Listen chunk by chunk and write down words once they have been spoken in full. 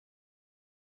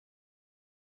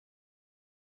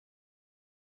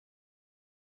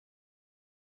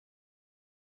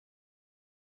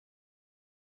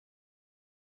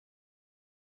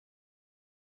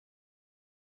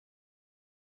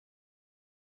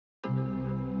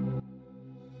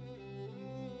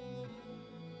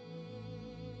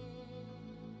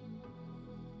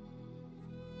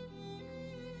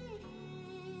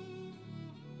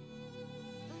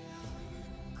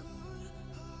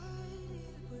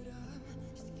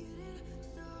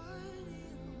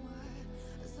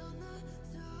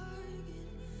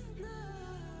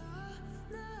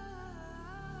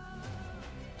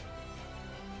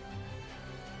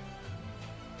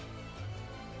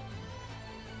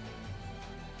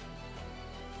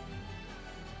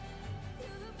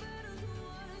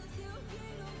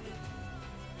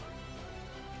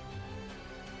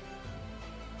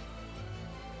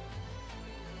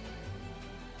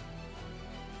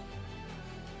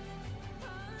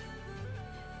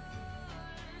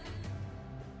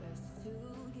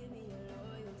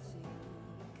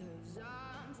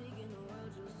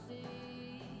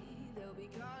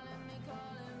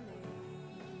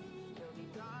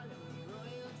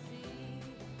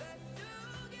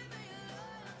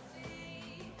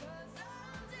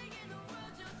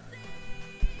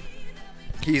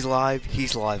He's live.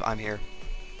 He's live. I'm here.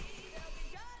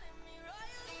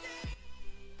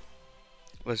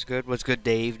 What's good? What's good,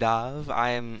 Dave Dov?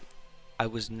 I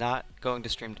was not going to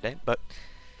stream today, but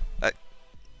I,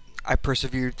 I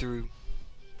persevered through.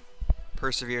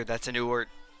 Persevere. That's a new word.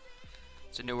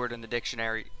 It's a new word in the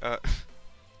dictionary.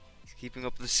 Keeping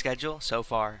up with the schedule so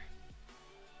far.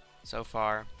 So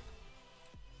far.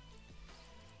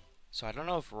 So I don't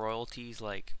know if royalties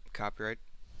like copyright.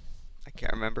 I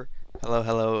can't remember. Hello,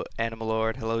 hello, Animal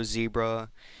Lord. Hello,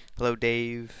 Zebra. Hello,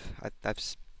 Dave.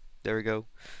 There we go.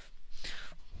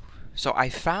 So I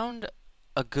found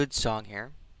a good song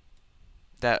here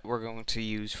that we're going to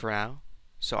use for now.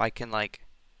 So I can like...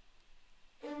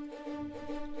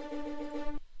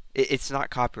 It's not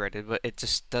copyrighted, but it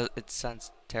just does. It sounds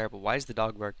terrible. Why is the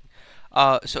dog barking?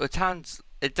 So it sounds.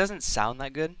 It doesn't sound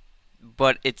that good,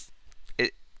 but it,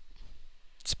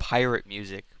 it's pirate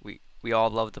music. We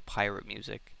all love the pirate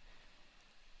music.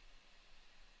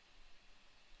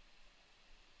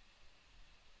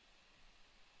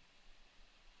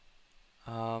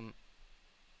 Um,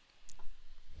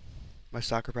 my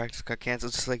soccer practice got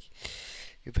canceled. Just like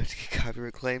you're about to get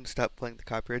copyright claims. Stop playing the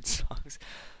copyright songs.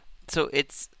 So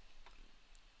it's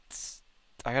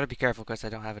I gotta be careful because I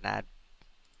don't have an ad.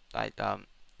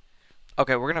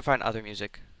 Okay, we're gonna find other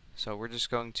music. So we're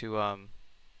just going to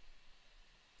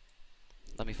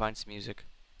let me find some music.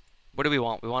 What do we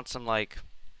want? We want some like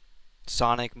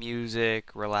Sonic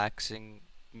music, relaxing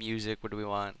music. What do we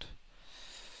want?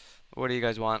 What do you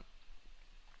guys want?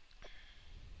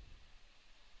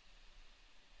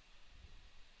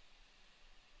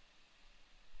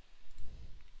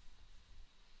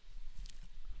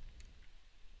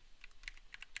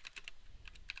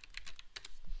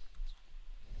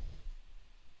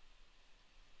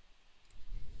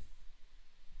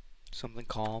 Something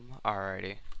calm?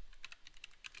 Alrighty.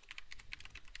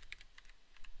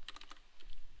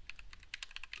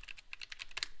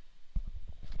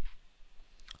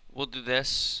 We'll do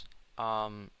this.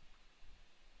 Alright,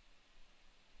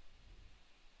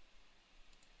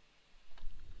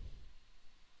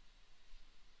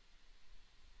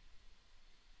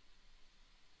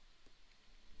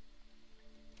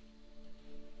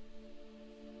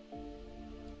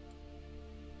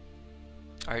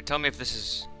 tell me if this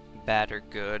is bad or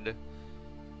good.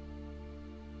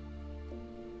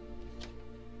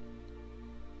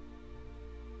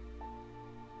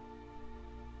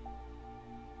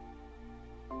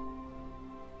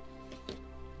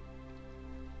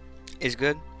 Is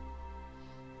good.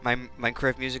 My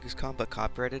Minecraft music is calm but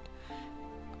copyrighted.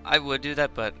 I would do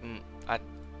that, but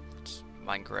it's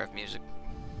Minecraft music.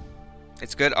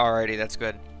 It's good. Alrighty, that's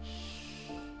good.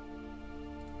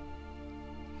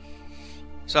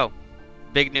 So,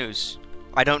 big news.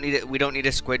 I don't need it. We don't need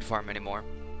a squid farm anymore.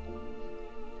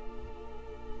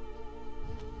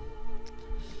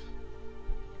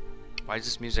 Why is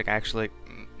this music actually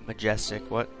majestic?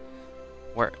 What?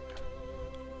 Where?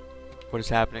 What is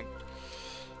happening?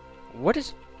 What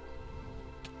is...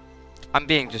 I'm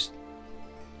being just...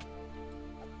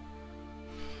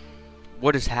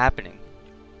 What is happening?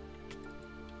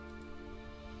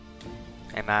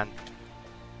 Hey, man.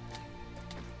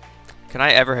 Can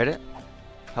I ever hit it?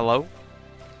 Hello?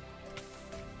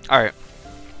 Alright.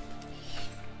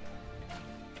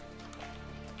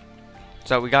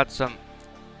 So we got some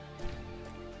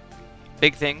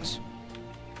big things.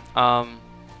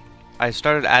 I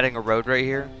started adding a road right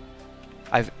here.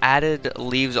 I've added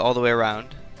leaves all the way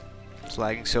around. It's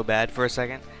lagging so bad for a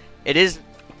second. It is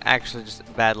actually just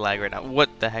bad lag right now. What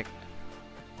the heck?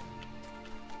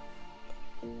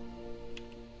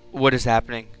 What is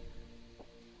happening?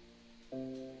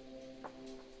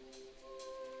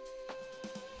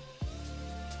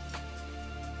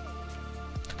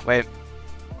 Wait.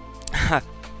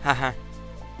 Haha.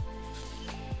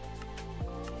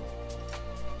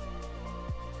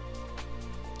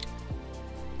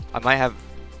 I might have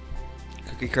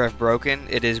CookieCraft broken.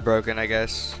 It is broken, I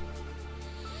guess.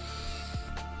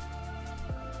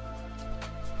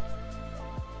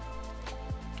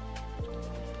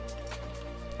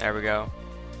 There we go.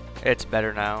 It's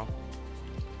better now.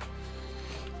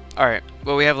 Alright,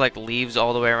 well we have like leaves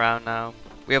all the way around now.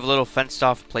 We have a little fenced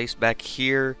off place back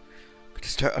here. I'm gonna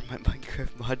start on my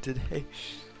Minecraft mod today.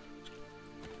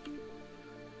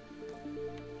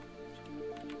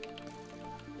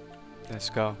 Let's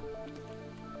go.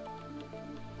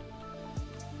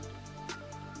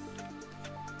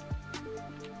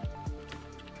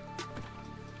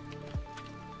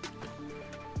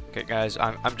 Okay, guys,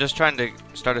 I'm just trying to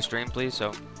start a stream, please,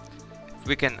 so if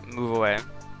we can move away.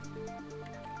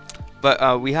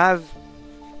 But we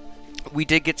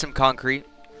did get some concrete.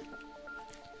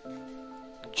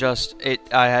 Just it.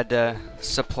 I had to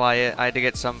supply it. I had to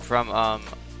get some from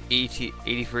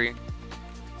ET83.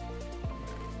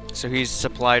 So he's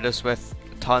supplied us with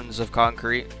tons of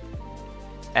concrete,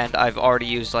 and I've already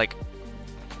used like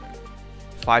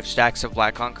 5 stacks of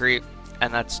black concrete,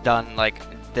 and that's done like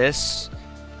this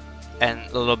and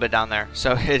a little bit down there.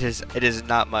 So it is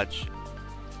not much.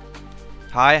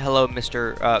 Hi, hello,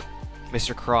 Mr.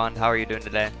 Kron. How are you doing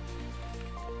today?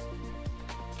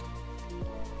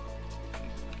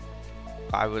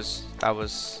 I was.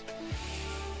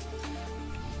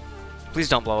 Please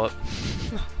don't blow up.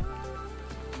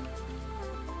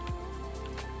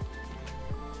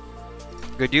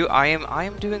 Good, you? I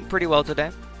am doing pretty well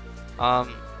today.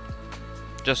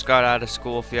 Just got out of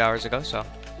school a few hours ago, so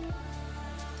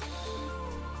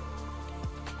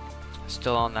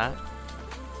still on that.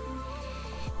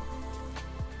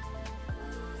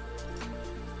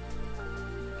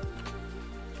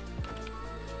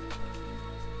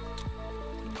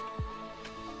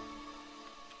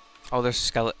 Oh, there's a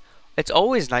skeleton. It's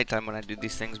always nighttime when I do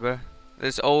these things, bro.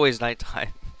 It's always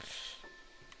nighttime.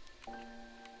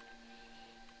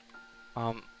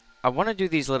 I want to do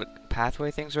these little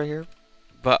pathway things right here,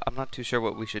 but I'm not too sure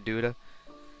what we should do to.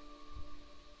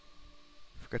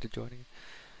 Forgot to join again.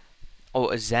 Oh,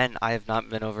 a Zen. I have not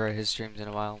been over his streams in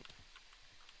a while.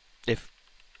 If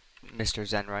Mr.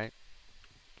 Zen, right?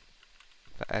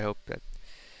 I hope that.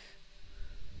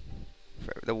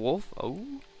 The wolf. Oh,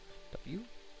 W.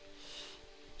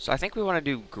 So I think we want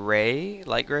to do gray,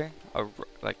 light gray,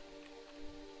 like.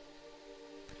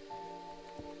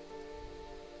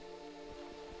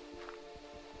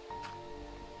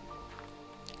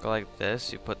 Go like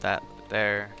this. You put that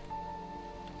there.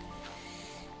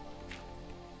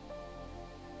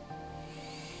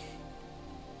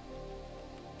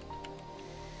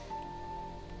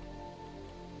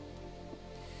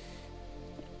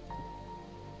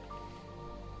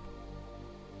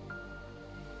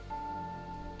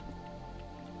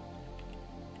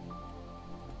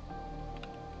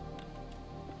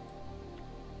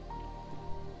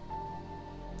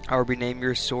 Arby, name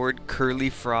your sword Curly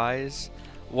Fries.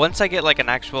 Once I get like an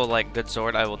actual like good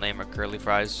sword, I will name it Curly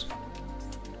Fries.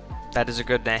 That is a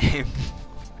good name.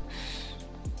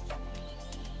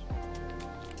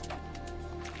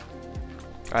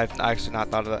 I've actually not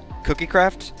thought of that. Cookie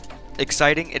craft?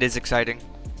 Exciting? It is exciting.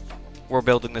 We're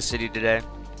building the city today.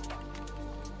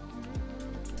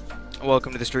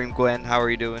 Welcome to the stream, Gwen. How are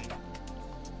you doing?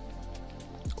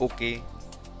 Okay.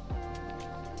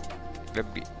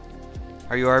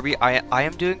 Are you Arby? I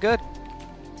am doing good.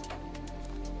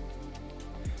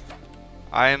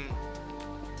 I am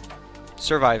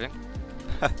surviving.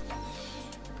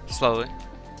 Slowly.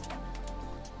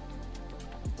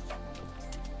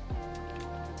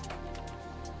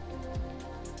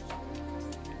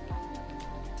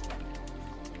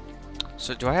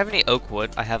 So do I have any oak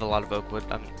wood? I have a lot of oak wood.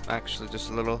 I'm actually just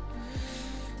a little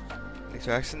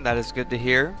extraction. That is good to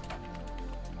hear.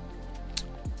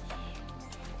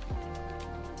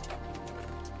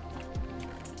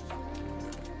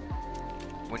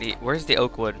 Where's the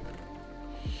oak wood?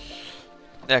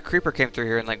 That creeper came through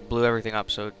here and like blew everything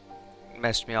up, so it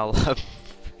messed me all up.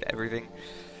 Everything.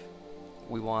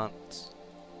 We want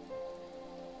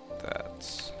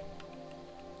that.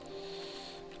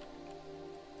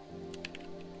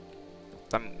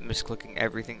 I'm misclicking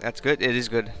everything. That's good. It is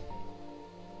good.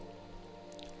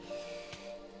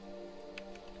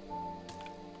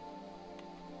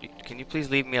 Can you please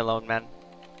leave me alone, man?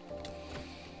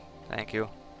 Thank you.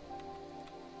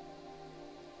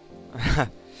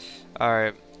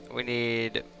 Alright, we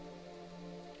need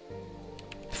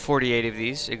 48 of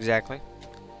these, exactly.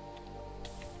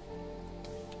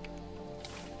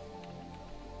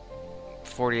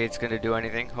 .48's gonna do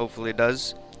anything, hopefully it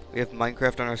does. We have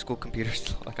Minecraft on our school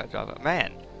computers. Like I Java.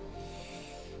 Man!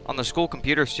 On the school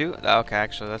computers too? Okay,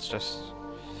 actually, that's just...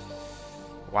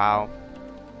 Wow.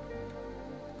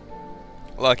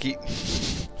 Lucky.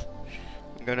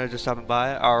 I'm gonna just stop and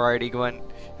buy it. Alrighty, Gwen.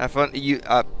 Have fun.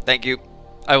 Thank you.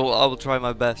 I will try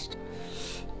my best.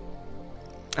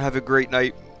 Have a great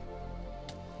night.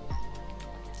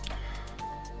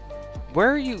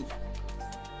 Where are you?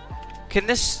 Can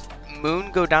this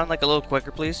moon go down like a little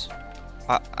quicker, please?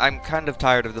 I'm kind of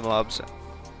tired of the mobs.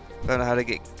 I don't know how to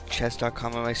get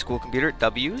chess.com on my school computer.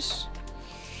 W's?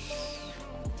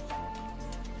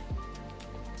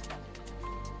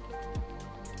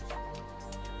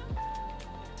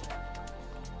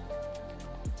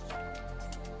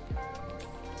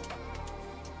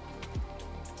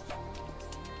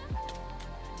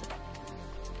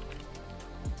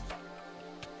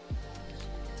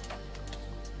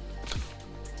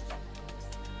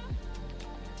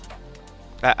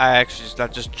 I actually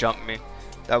that just jumped me.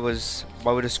 That was,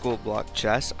 why would a school block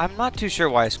chess? I'm not too sure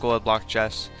why a school would block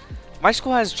chess. My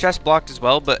school has chess blocked as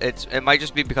well, but it might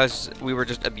just be because we were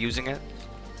just abusing it,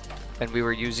 and we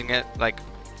were using it like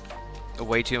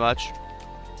way too much.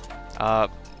 No.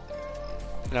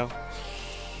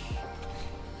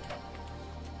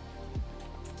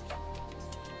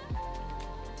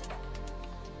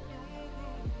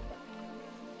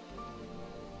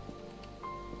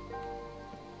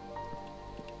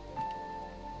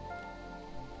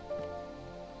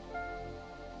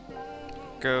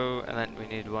 Go, and then we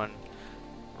need one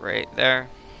right there.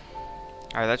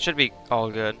 Alright, that should be all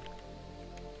good.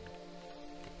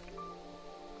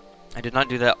 I did not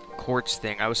do that quartz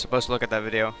thing. I was supposed to look at that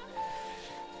video.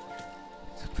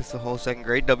 That's the whole second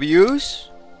grade. W's.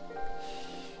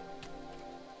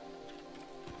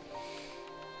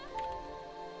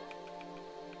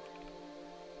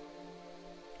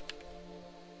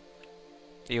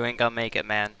 You ain't gonna make it,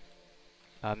 man.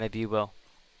 Maybe you will.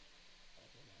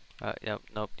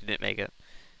 Nope, you didn't make it.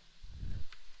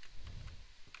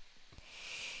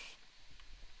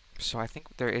 So I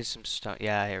think there is some stone.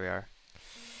 Yeah, here we are.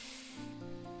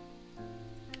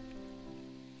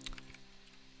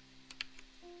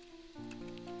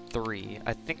 Three.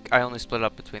 I think I only split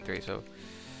up between three, so.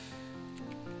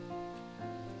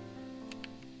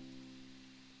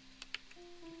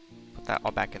 Put that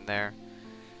all back in there.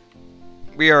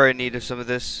 We are in need of some of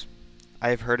this. I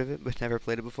have heard of it, but never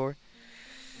played it before.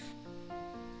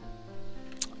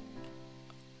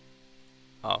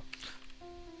 Oh.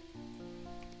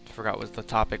 Forgot what the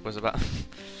topic was about.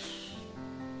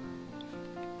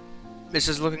 This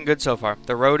is looking good so far.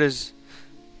 The road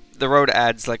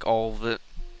adds like all of it.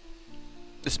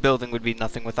 This building would be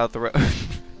nothing without the road.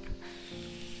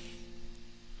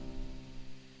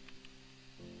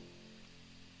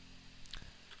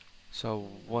 So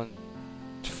 1,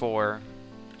 4.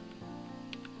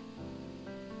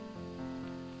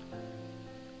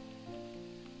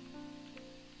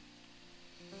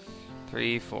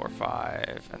 3, 4,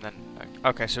 5, and then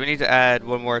okay. So we need to add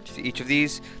one more to each of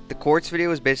these. The quartz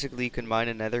video is basically combine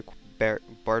another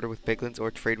barter with piglins or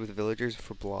trade with villagers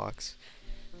for blocks.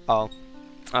 Oh,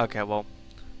 okay. Well,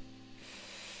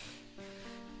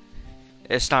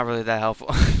 it's not really that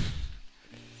helpful.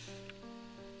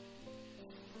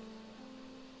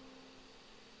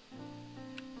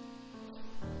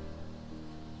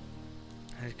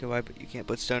 Okay, why? But you can't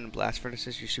put stone in blast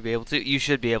furnaces. You should be able to. You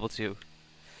should be able to.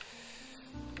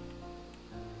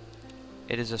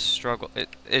 It is a struggle.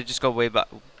 It just go way back.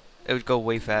 It would go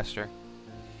way faster.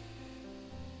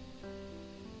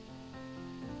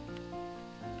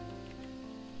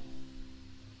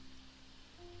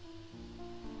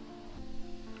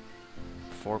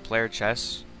 Four-player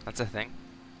chess. That's a thing.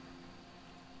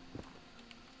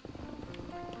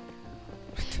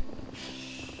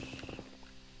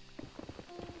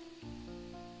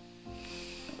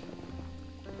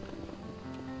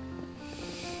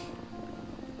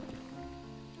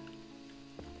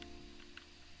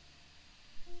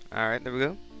 Alright, there we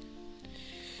go.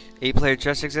 8-player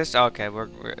chess exists? Okay,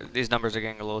 these numbers are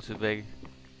getting a little too big.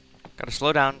 Gotta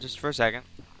slow down just for a second.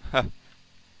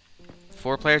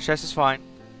 4-player chess is fine.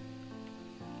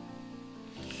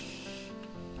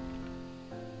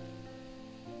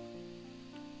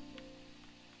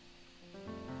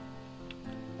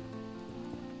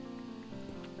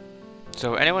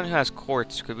 So anyone who has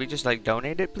quartz, could we just like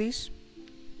donate it, please?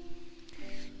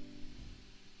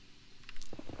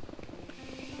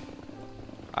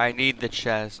 I need the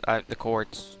chess, the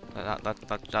quartz,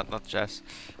 not chess.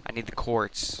 I need the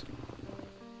quartz.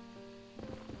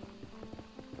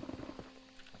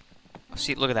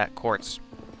 See, look at that quartz.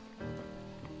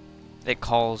 It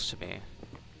calls to me.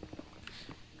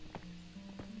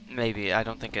 Maybe I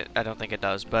don't think it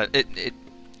does, but it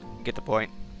get the point.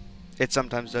 It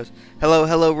sometimes does.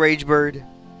 Hello, Ragebird.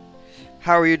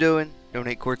 How are you doing?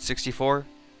 Donate quartz 64.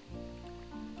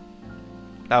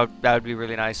 That would be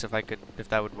really nice if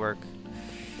that would work.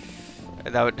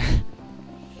 That would.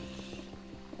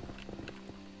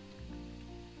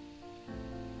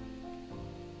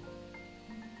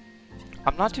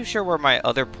 I'm not too sure where my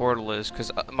other portal is, because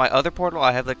my other portal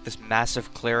I have like this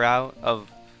massive clear out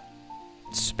of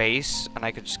space, and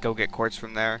I could just go get quartz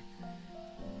from there.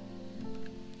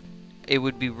 It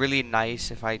would be really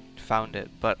nice if I found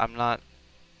it, but I'm not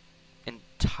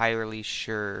entirely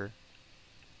sure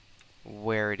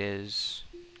where it is.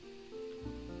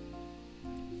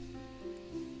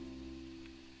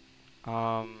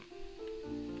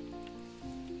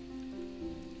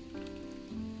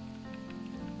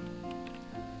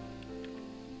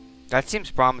 That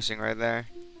seems promising right there.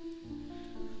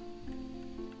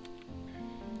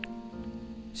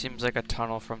 Seems like a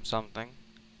tunnel from something.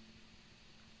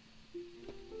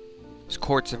 There's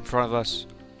quartz in front of us.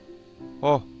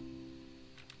 Oh.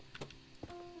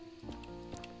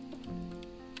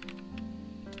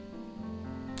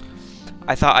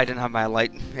 I thought I didn't have my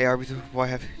light. Hey, Arbythor, why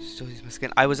have you still used my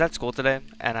skin? I was at school today,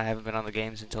 and I haven't been on the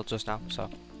games until just now, so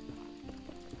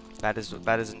that is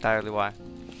entirely why.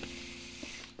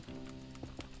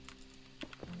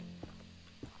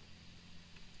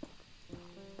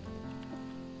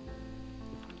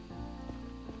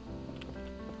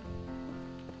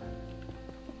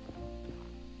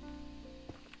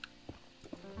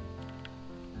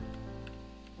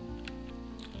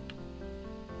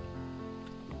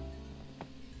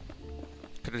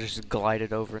 Could have just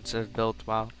glided over instead of built.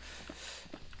 Wow.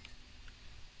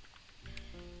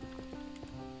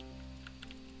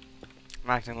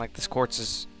 I'm acting like this quartz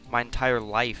is my entire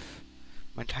life.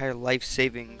 My entire life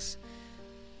savings.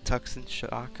 Tux and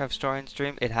Shock have started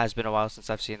stream. It has been a while since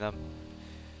I've seen them.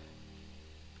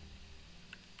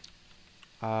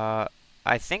 I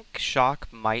think Shock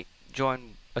might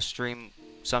join a stream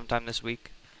sometime this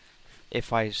week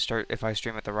if I stream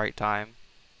at the right time.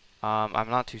 I'm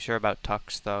not too sure about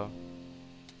Tux though.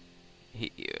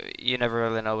 You never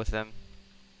really know with him.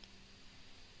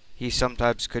 He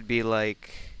sometimes could be like,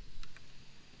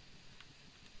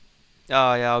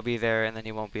 oh yeah, I'll be there, and then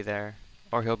he won't be there.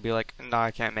 Or he'll be like, no, I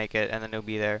can't make it, and then he'll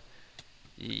be there.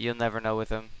 You'll never know with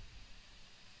him.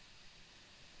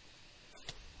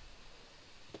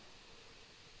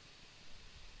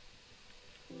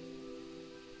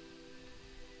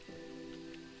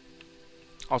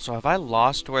 Also, have I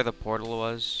lost where the portal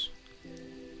was?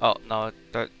 Oh, no,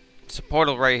 it's a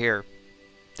portal right here.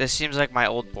 This seems like my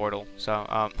old portal,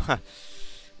 so,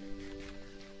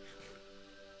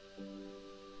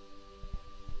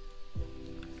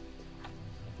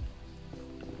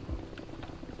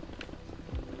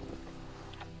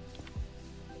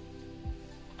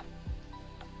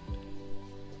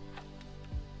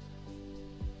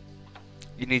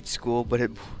 You need school, but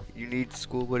it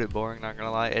boring, not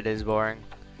gonna lie. It is boring.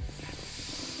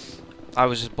 I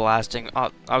was just blasting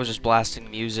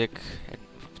music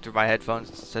through my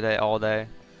headphones today all day.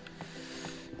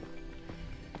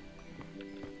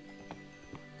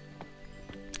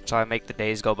 So I make the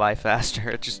days go by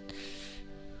faster.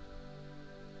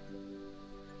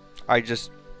 Like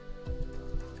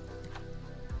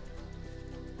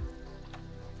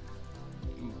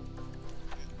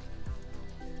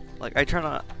I turned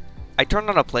on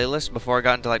a playlist before I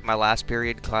got into like my last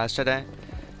period class today,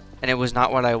 and it was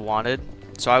not what I wanted.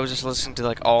 So I was just listening to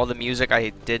like all the music I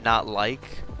did not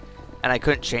like, and I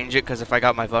couldn't change it because if I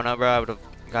got my phone number, I would have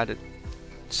got it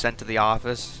sent to the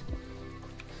office.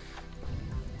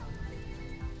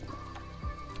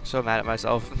 So mad at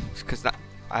myself because I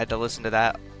had to listen to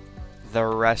that the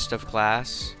rest of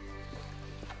class.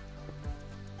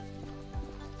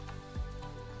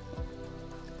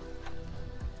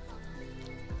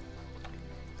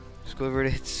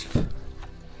 Squidward,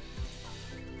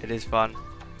 it is fun.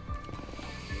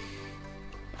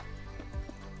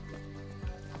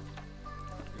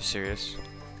 You serious?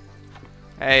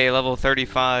 Hey, level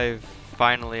 35,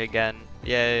 finally again.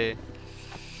 Yay.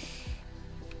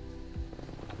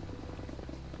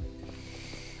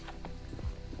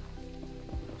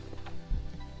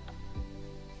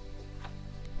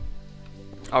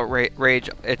 Oh, Rage,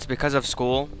 it's because of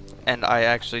school, and I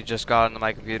actually just got onto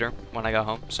my computer when I got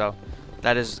home, so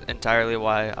that is entirely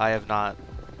why I have not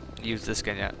used this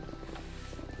skin yet.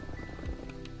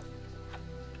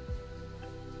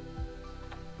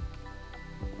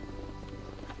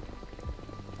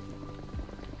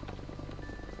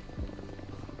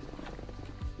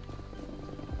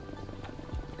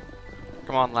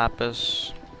 Come on,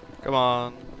 Lapis. Come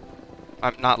on.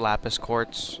 I'm not Lapis,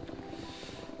 Quartz.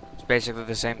 It's basically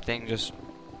the same thing, just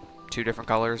two different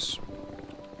colors.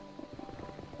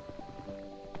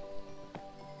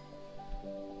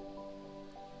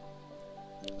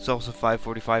 It's also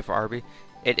 5:45 for Arby.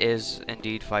 It is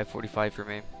indeed 5:45 for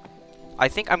me. I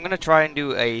think I'm gonna try and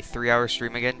do a 3-hour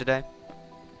stream again today.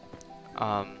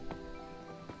 I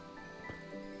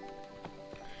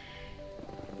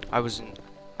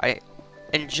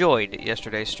enjoyed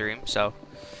yesterday's stream, so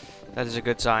that is a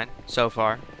good sign so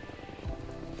far.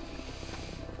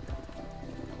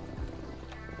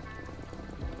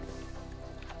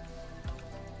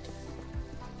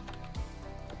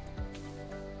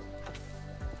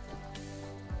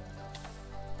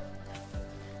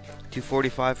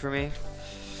 $2:45 for me.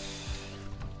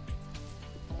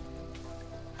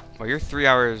 Well, you're 3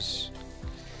 hours.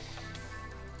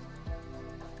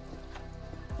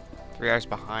 3 hours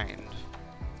behind.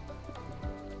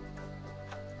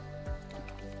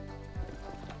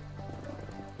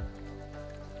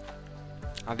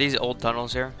 Are these old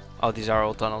tunnels here? Oh, these are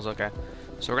old tunnels, okay.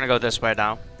 So we're gonna go this way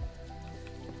now.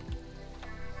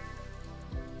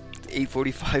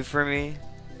 8:45 for me.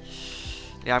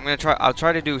 Yeah, I'll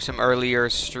try to do some earlier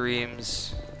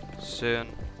streams soon.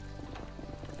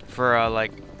 For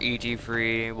like EG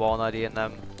Free, Walnutty, and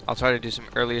them. I'll try to do some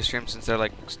earlier streams since they're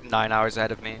like 9 hours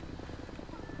ahead of me.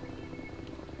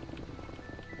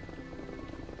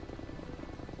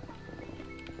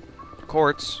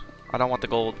 Quartz. I don't want the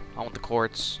gold. I want the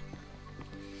quartz.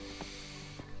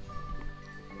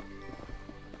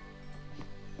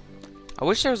 I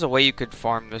wish there was a way you could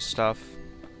farm this stuff.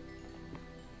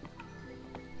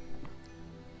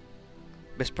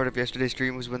 Best part of yesterday's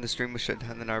stream was when the stream was shut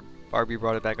down and then Arby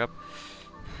brought it back up.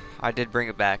 I did bring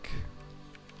it back.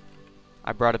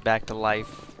 I brought it back to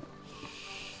life.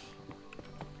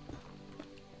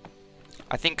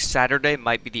 I think Saturday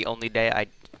might be the only day I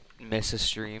miss a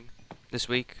stream this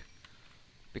week.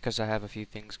 Because I have a few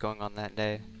things going on that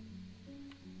day.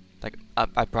 Like,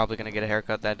 I'm probably gonna get a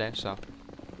haircut that day, so.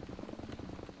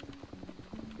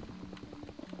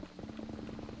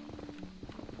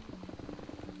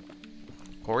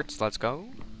 Quartz, let's go.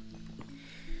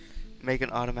 Make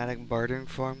an automatic bartering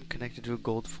farm connected to a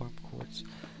gold farm. Quartz.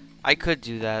 I could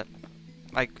do that.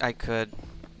 I could.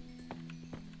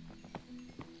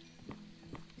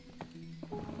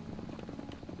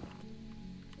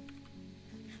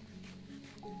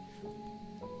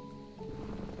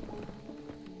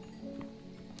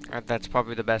 That's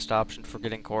probably the best option for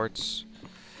getting quartz.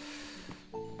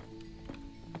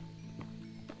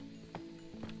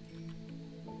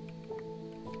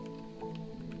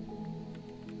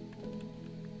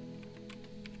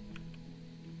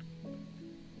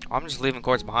 I'm just leaving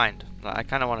quartz behind. I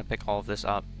kind of want to pick all of this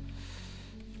up.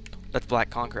 That's black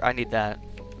concrete. I need that.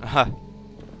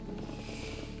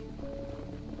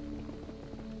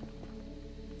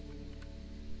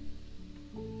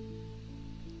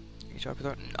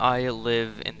 Arbythor? I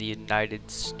live in the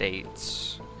United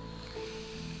States.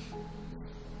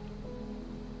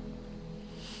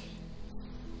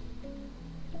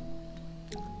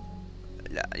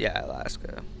 Yeah,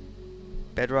 Alaska.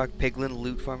 Bedrock Piglin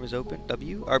Loot Farm is open.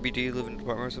 W? RB, do you live in an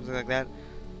apartment or something like that?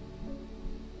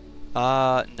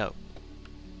 No.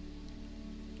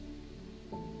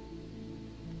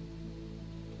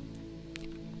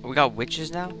 We got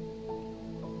witches now?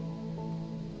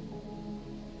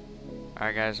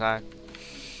 Alright guys, hi.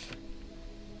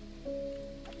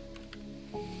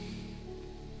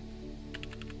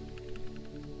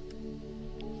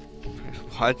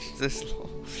 Watch this.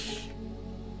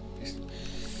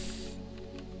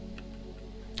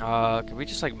 Can we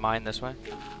just like mine this way?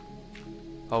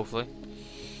 Hopefully.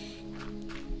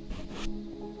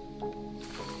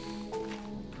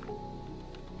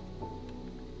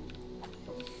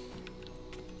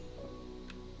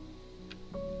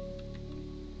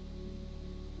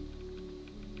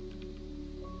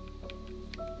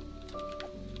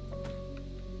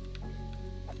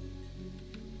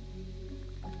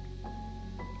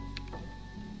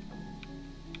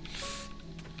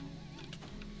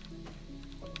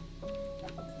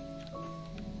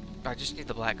 I just need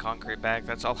the black concrete back.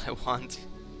 That's all I want.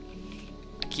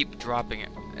 I keep dropping it,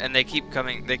 and they keep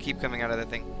coming. They keep coming out of the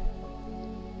thing.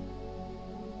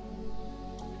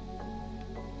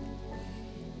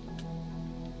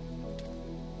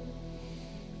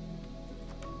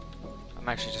 I'm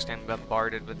actually just getting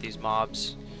bombarded with these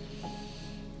mobs.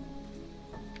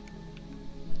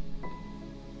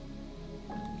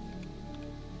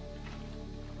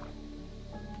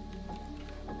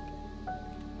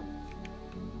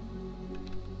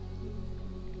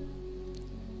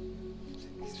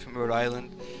 Rhode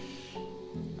Island.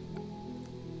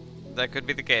 That could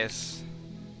be the case.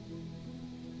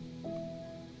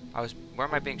 Where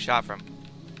am I being shot from?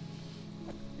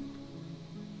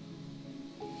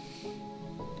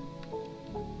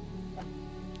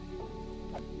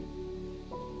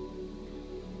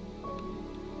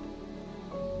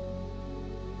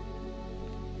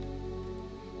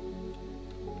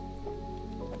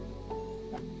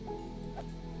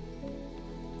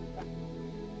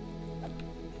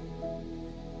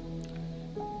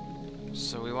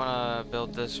 So we want to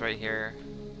build this right here.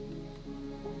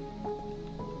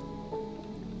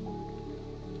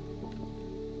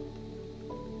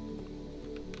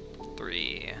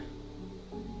 Three.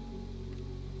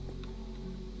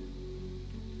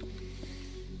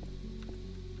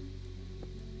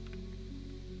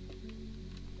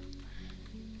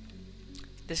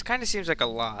 This kind of seems like a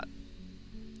lot.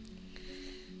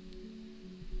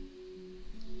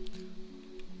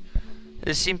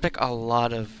 This seems like a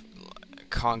lot of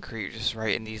concrete just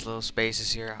right in these little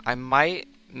spaces here. I might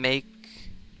make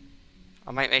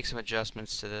I might make some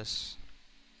adjustments to this.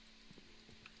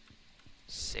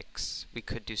 6. We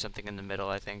could do something in the middle,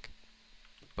 I think.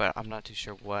 But I'm not too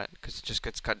sure what, because it just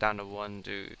gets cut down to 1,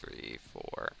 2, 3,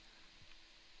 4.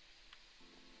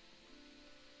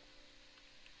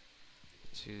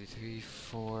 2, 3,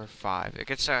 4, 5. It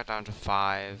gets cut down to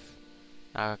 5.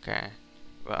 Okay.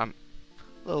 Well, I'm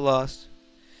a little lost.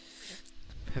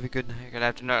 Have a good night. Good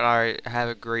afternoon. Alright, have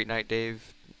a great night,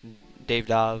 Dave. Dave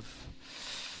Dov.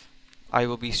 I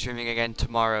will be streaming again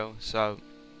tomorrow, so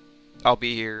I'll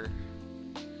be here.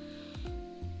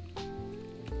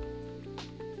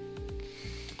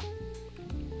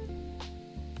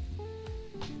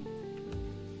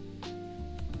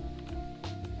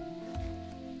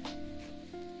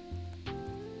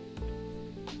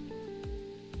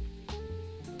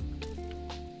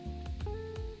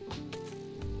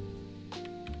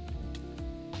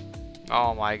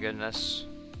 Oh my goodness.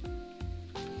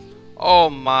 Oh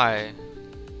my.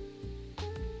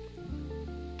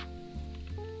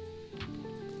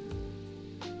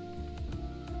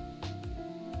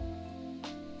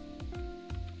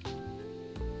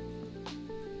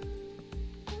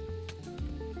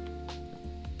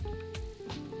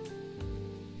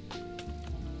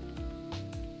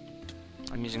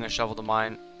 I'm using a shovel to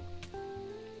mine.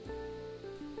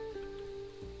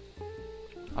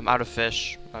 I'm out of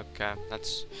fish. Okay,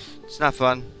 it's not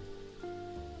fun.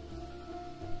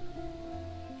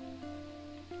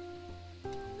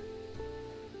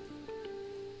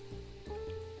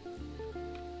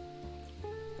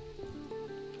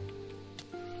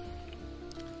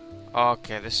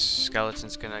 Okay, this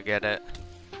skeleton's gonna get it.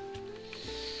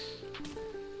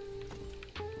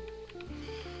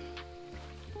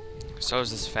 So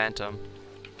is this phantom.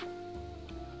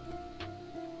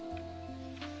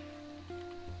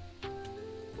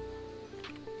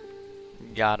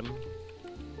 Got him.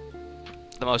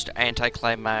 The most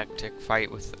anticlimactic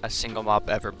fight with a single mob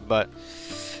ever, but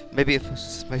maybe if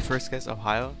it's my first guess,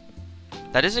 Ohio.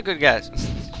 That is a good guess.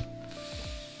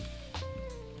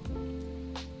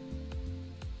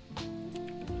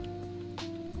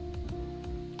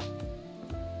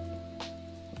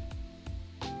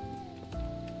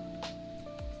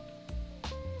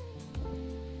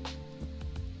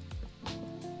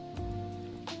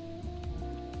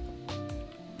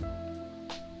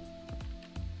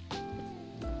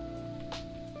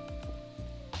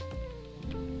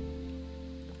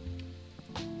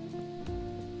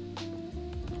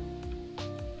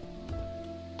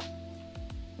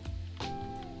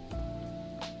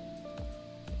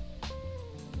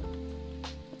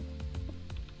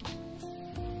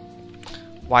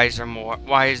 Why is there more?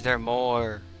 Why is there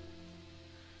more?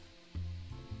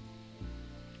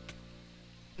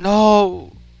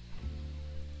 No!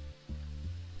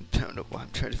 I don't know why I'm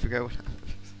trying to figure out what happened.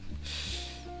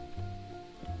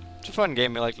 It's a fun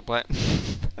game I like to play.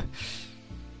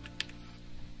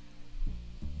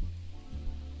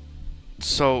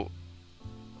 So,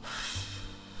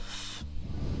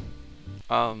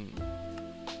 we're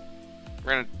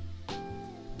gonna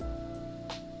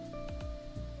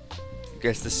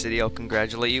guess the city. I'll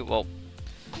congratulate you. Well,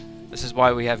 this is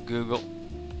why we have Google,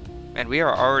 and we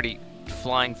are already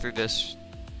flying through this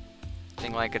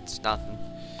thing like it's nothing.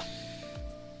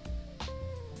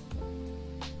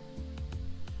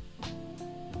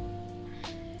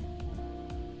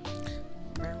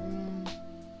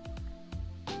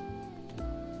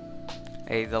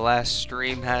 Hey, the last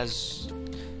stream has...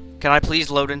 Can I please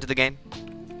load into the game?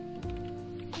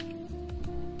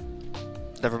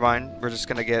 Never mind, we're just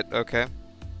gonna get... Okay.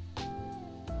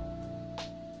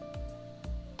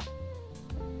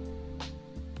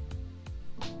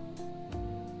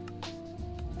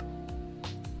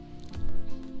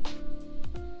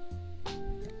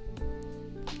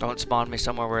 Don't spawn me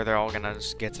somewhere where they're all gonna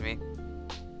just get to me.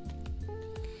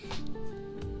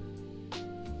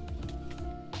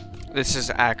 This is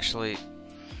actually...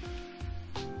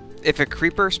 If a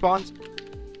creeper spawns...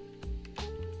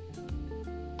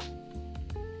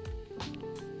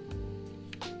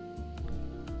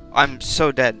 I'm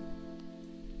so dead.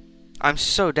 I'm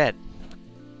so dead.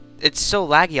 It's so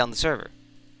laggy on the server.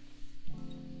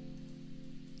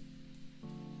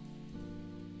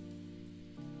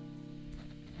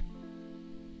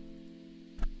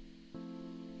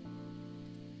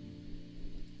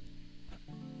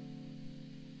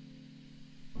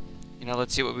 You know,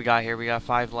 let's see what we got here. We got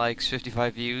 5 likes,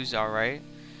 55 views. Alright.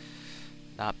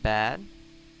 Not bad.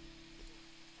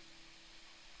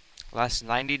 Last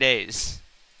 90 days.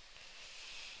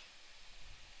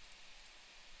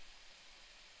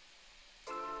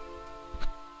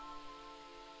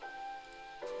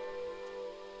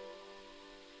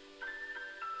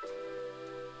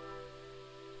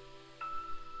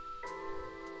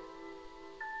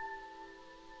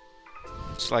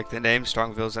 Just like the name,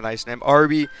 Strongville's a nice name.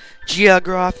 Arby,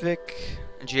 Geographic,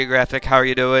 how are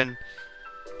you doing?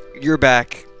 You're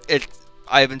back.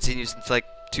 I haven't seen you since like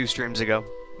 2 streams ago,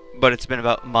 but it's been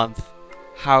about a month.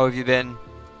 How have you been?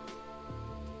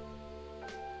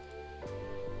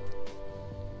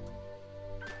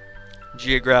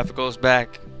 Geographical's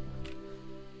back.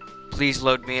 Please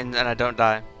load me in and I don't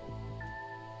die.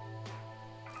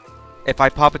 If I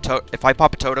pop a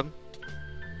totem.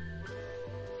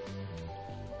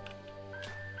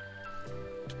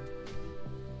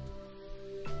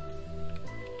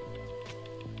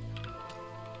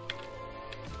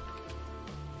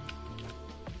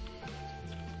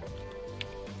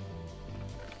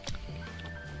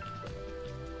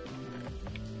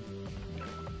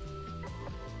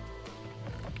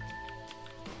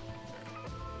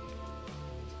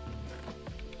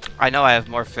 I know I have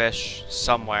more fish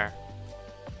somewhere.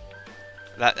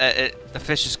 The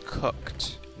fish is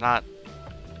cooked, not.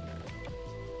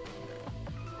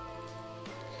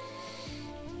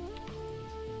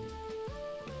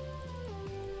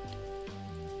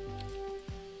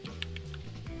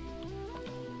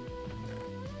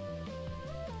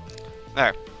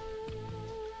 There.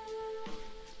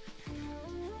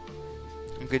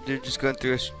 I'm good, dude. Just going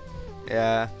through.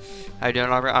 Yeah. How you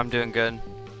doing, Albert? I'm doing good.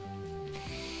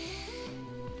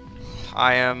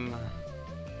 I am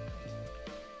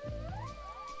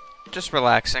just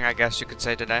relaxing, I guess you could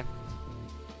say, today.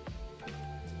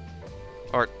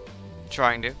 Or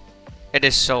trying to. It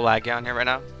is so laggy on here right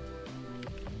now.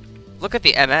 Look at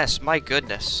the MS, my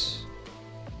goodness.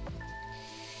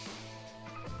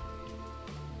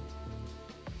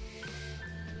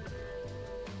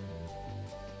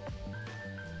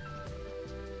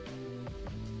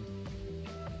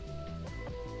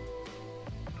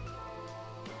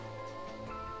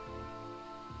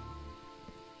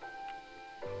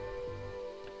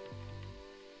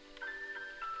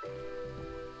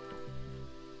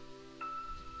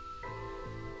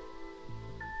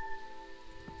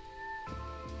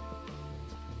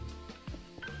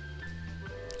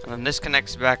 And then this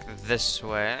connects back this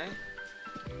way.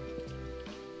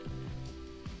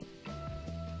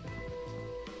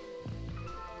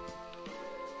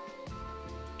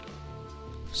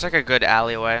 It's like a good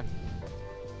alleyway.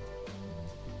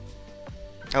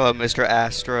 Hello, Mr.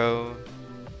 Astro.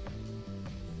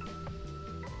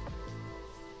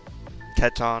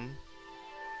 Teton.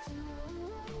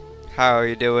 How are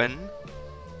you doing?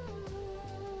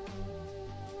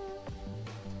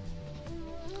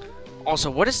 Also,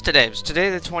 what is today? Is today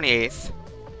the 28th?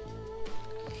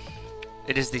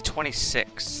 It is the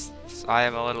 26th. I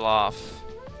am a little off.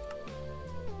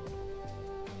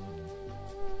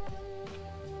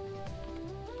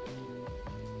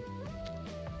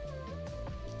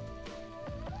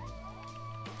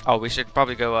 Oh, we should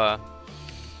probably go,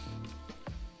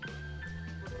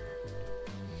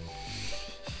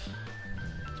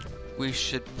 we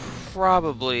should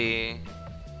probably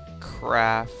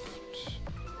craft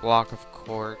block of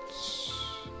quartz.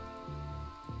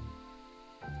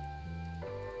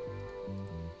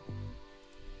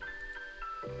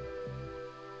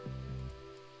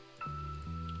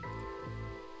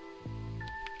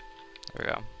 There we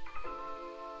go.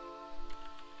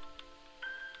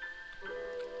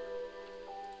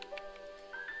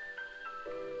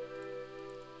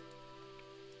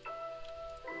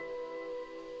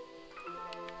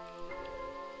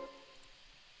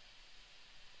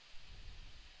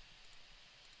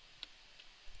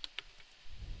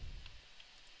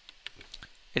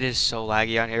 It is so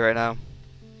laggy on here right now.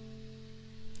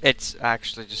 It's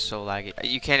actually just so laggy.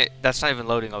 You can't. That's not even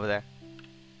loading over there.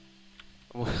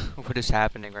 What is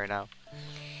happening right now?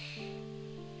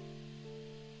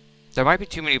 There might be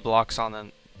too many blocks on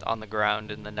the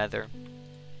ground in the Nether.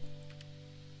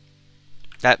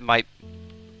 That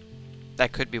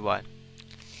could be why.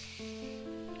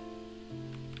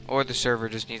 Or the server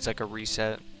just needs like a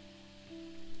reset.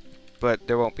 But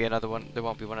there won't be another one. There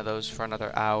won't be one of those for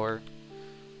another hour.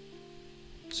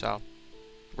 So,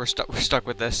 we're stuck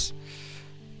with this.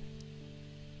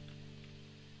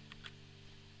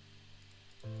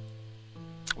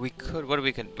 We could, what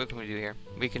can we do here?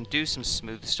 We can do some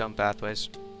smooth stone pathways.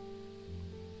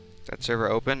 That server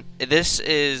open? This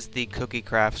is the Cookie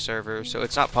Craft server, so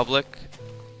it's not public,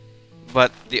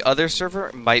 but the other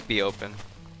server might be open.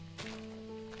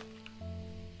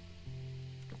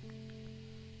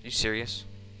 You serious?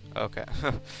 Okay.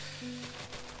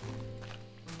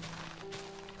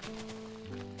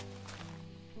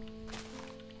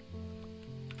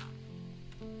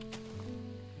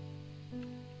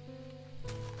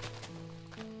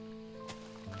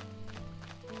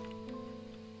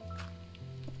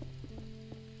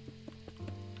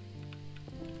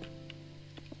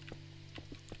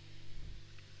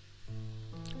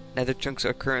 Nether chunks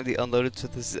are currently unloaded, so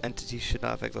this entity should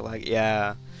not affect the lag.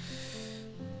 Yeah.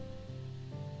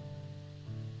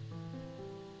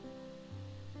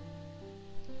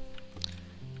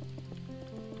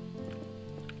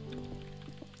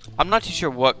 I'm not too sure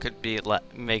what could be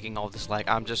making all this lag.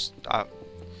 I'm just...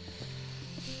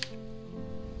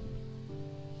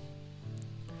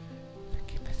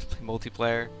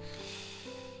 multiplayer.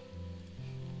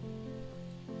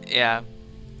 Yeah.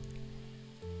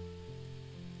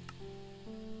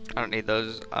 I don't need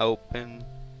those open.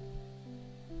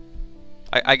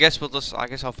 I guess we'll just... I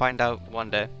guess I'll find out one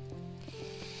day.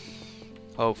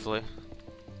 Hopefully.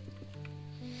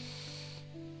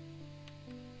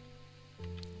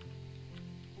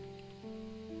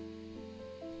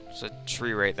 There's a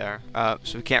tree right there.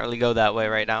 So we can't really go that way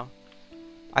right now.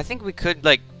 I think we could,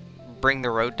 like, bring the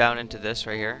road down into this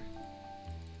right here.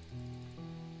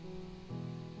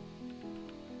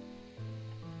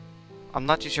 I'm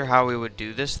not too sure how we would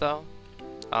do this, though.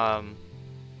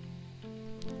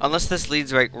 Unless this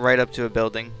leads right up to a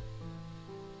building.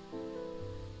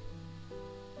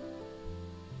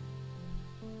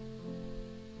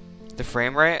 The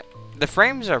frame rate? The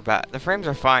frames are bad. The frames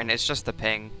are fine. It's just the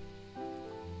ping.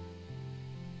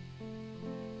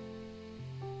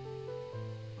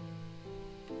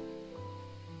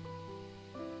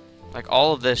 Like,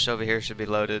 all of this over here should be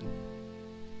loaded.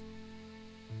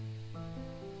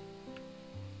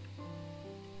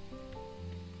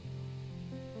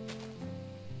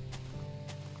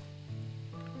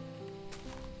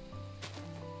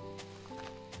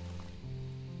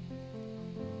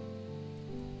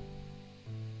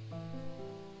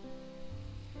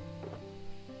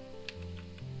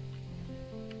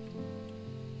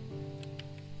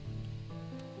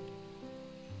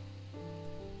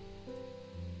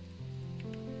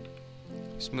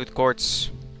 Smooth quartz.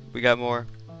 We got more.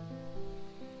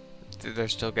 They're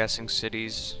still guessing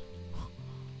cities.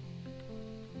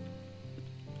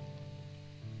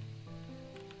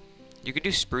 You could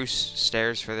do spruce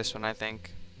stairs for this one, I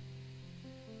think.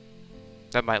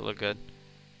 That might look good.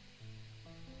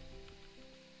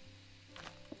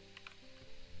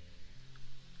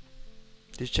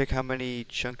 Just check how many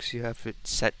chunks you have it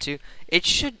set to.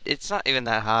 It's not even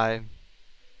that high.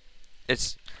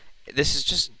 This is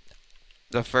just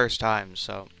the first time,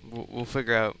 so we'll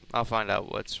figure out. I'll find out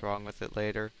what's wrong with it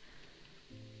later.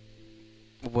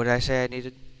 What did I say I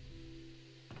needed?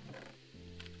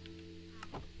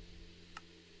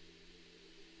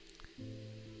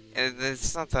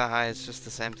 It's not that high, it's just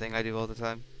the same thing I do all the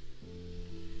time.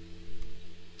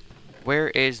 Where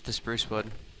is the spruce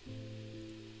wood?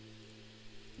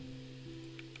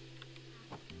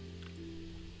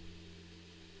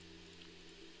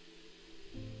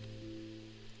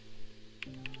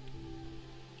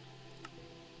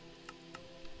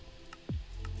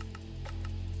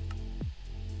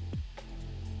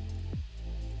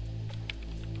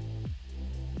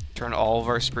 Turn all of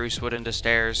our spruce wood into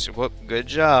stairs. Whoop, good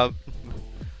job.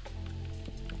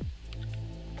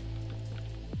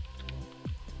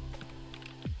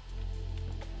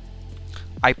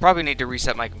 I probably need to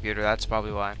reset my computer, that's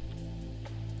probably why.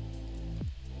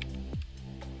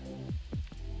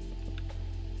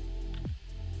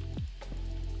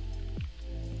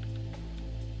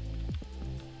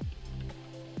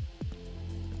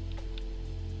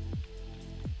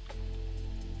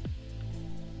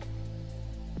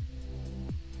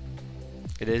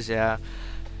 It is, yeah.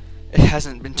 It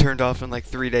hasn't been turned off in like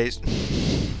 3 days.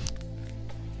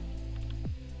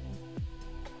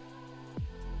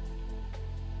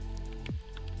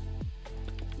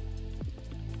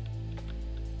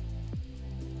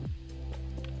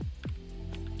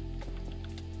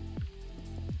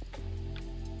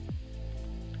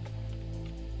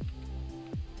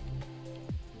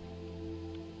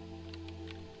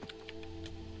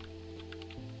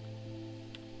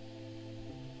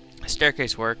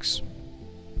 Staircase works.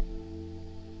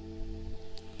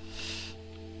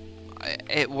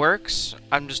 It works.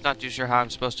 I'm just not too sure how I'm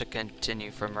supposed to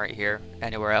continue from right here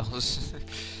anywhere else.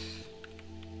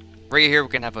 Right here we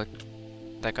can have a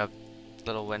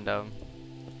little window.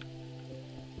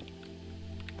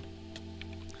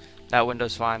 That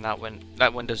window's fine.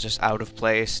 That window's just out of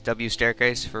place. W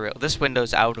staircase for real. This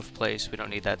window's out of place. We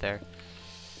don't need that there.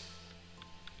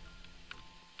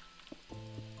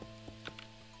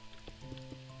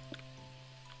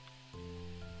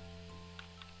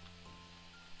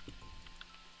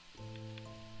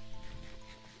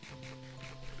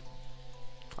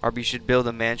 Arby should build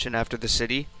a mansion after the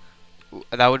city.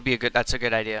 That would be that's a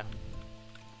good idea.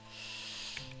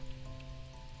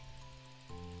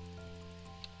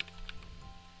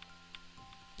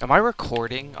 Am I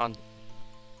recording on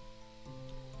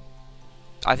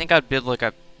I think I'd build like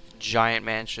a giant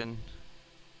mansion.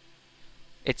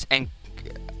 And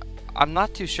I'm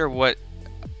not too sure what.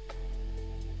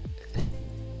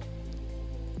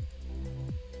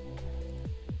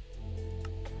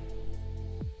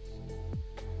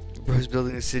 Bro's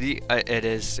building a city. It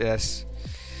is, yes.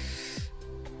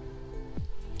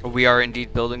 We are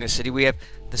indeed building a city. We have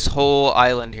this whole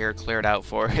island here cleared out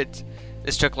for it.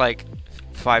 This took like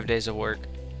 5 days of work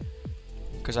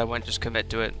because I wouldn't just commit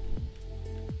to it.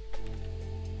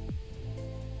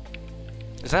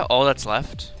 Is that all that's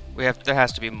left? There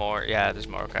has to be more. Yeah, there's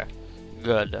more. Okay,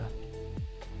 good.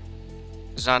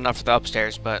 There's not enough for the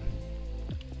upstairs, but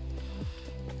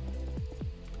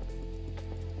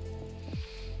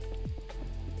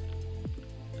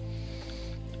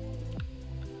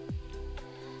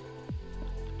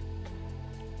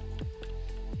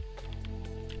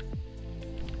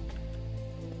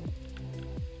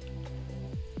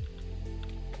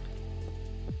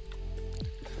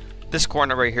this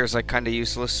corner right here is like kind of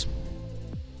useless.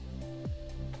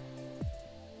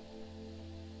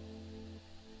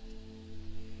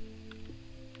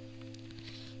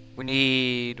 We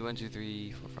need 1, 2,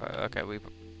 3, 4, 5. Okay,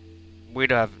 we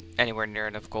don't have anywhere near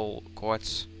enough gold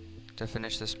quartz to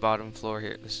finish this bottom floor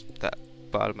here. That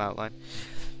bottom outline.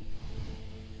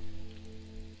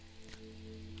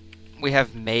 We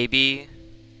have maybe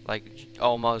like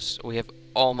almost. We have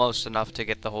almost enough to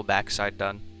get the whole backside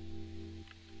done.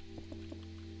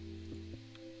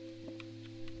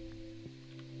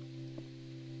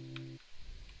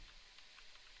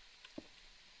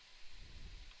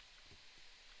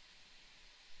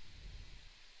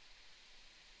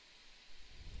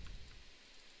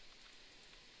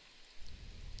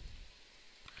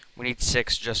 We need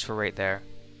 6 just for right there.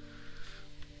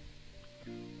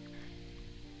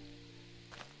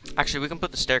 Actually, we can put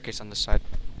the staircase on this side.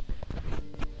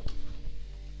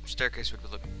 Staircase would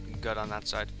look good on that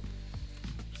side.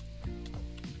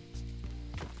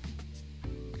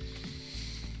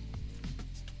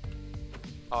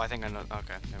 Oh, I think I know.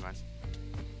 Okay, never mind.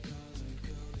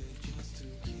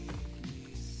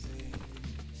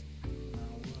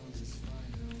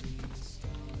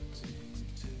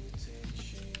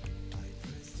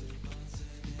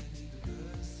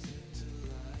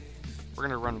 We're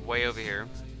gonna run way over here,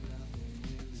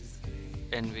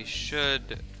 and we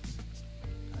should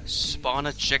spawn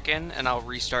a chicken, and I'll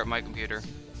restart my computer.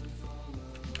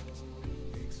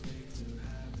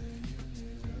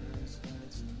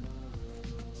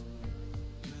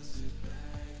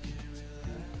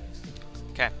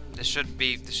 Okay, this should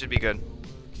be good.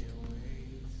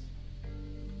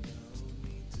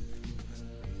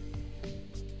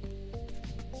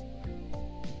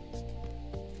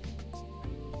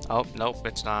 Oh, nope,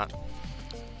 it's not.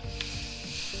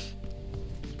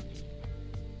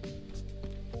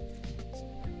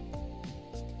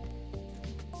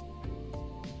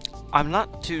 I'm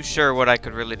not too sure what I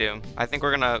could really do. I think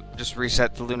we're gonna just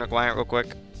reset the lunar client real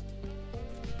quick.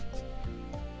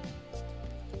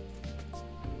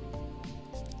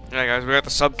 Alright guys, we got the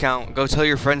sub count. Go tell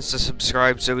your friends to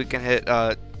subscribe so we can hit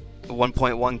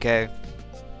 1.1k.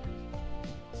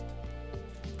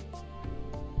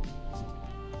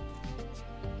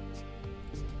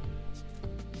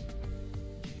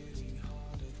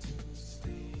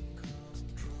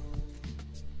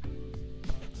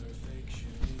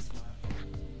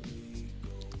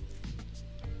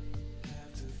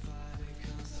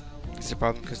 It's a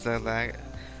problem because the lag.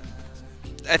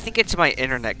 I think it's my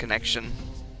internet connection.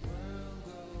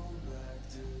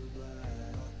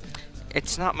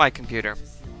 It's not my computer.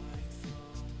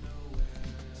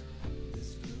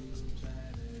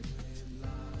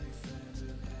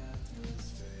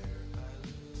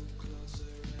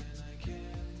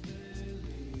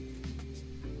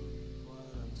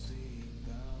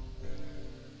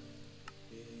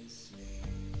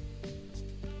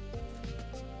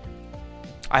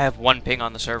 I have 1 ping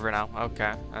on the server now.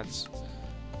 Okay,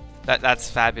 that's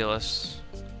fabulous.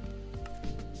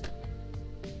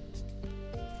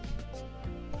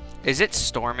 Is it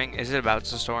storming? Is it about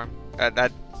to storm?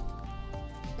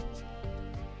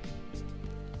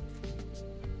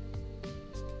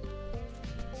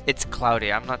 It's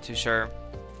cloudy. I'm not too sure.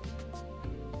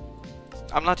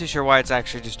 I'm not too sure why it's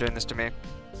actually just doing this to me.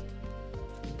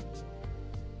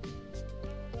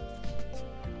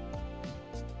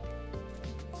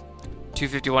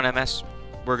 $251 MS.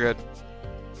 We're good.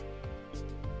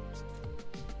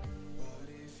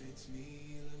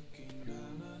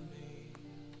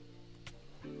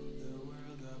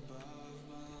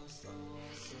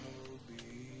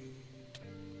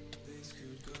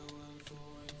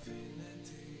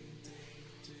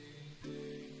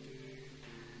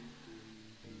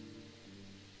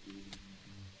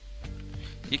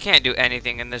 You can't do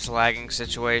anything in this lagging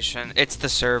situation. It's the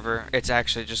server. It's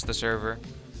actually just the server.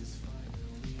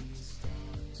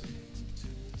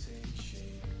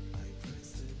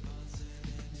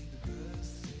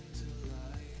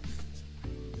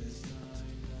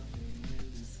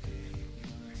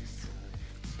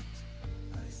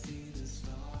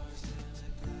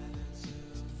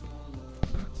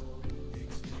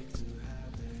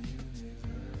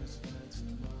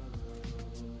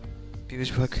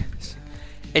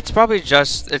 It's probably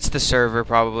just, it's the server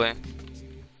probably.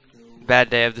 Bad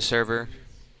day of the server.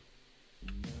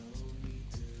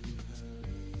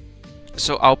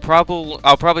 So I'll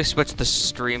probably switch the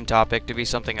stream topic to be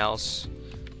something else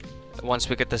once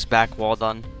we get this back wall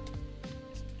done.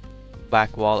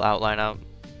 Back wall outline out.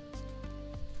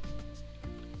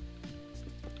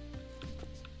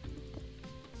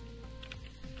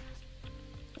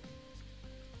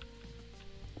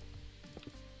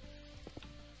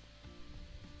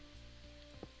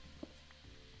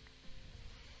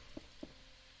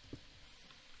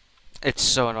 It's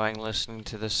so annoying listening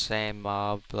to the same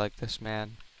mob like this,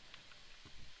 man.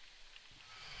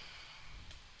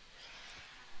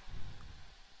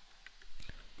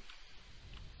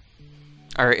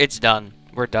 Alright, it's done.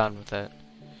 We're done with it.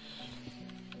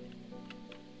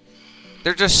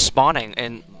 They're just spawning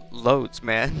in loads,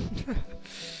 man.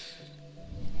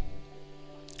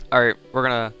 Alright, we're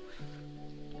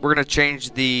gonna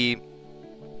change the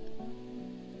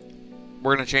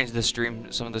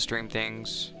stream, some of the stream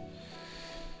things.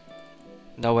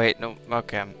 No, wait, no,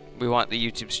 okay. We want the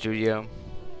YouTube studio.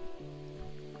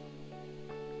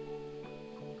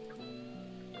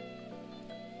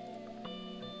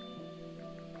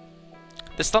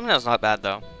 This thumbnail's not bad,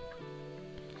 though.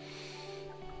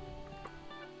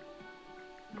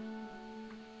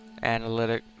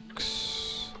 Analytics.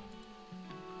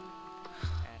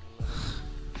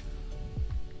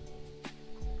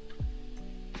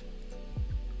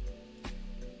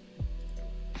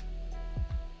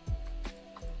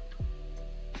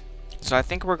 So I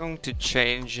think we're going to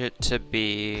change it to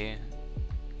be...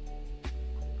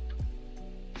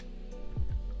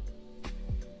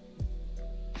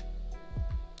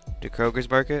 to Kroger's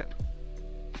Market?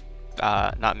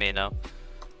 Not me, no.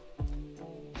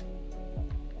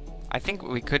 I think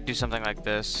we could do something like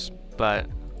this, but...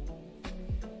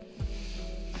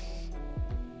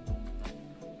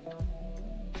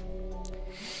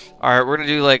 Alright,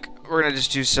 we're gonna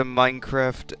just do some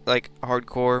Minecraft, like,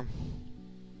 hardcore.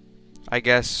 I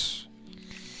guess.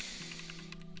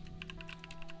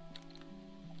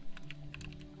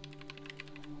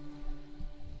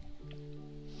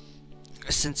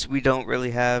 Since we don't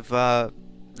really have, the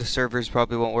servers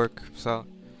probably won't work, so.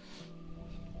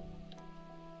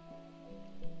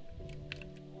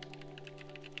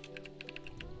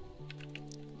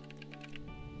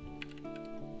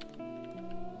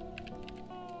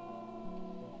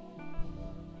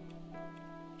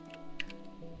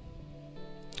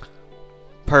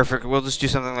 Perfect. We'll just do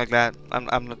something like that.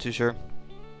 I'm not too sure.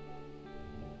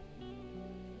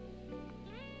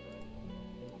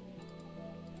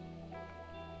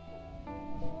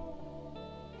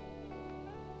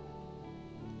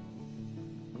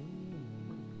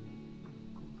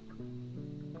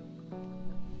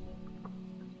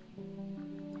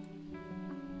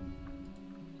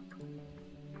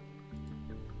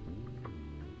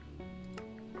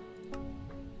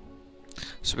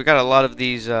 So we got a lot of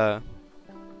these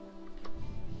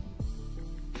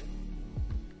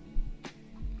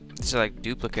these are like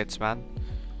duplicates, man.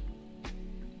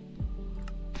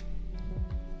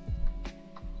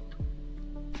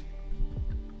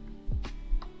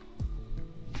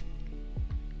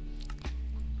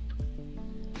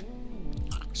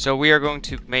 So we are going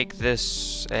to make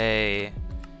this a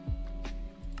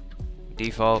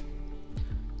default.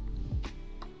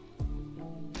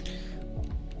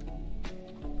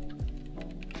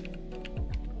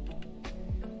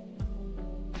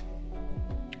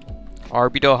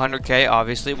 Arbythor 100k,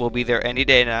 obviously, we'll be there any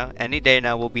day now. Any day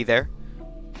now, we'll be there.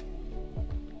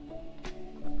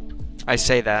 I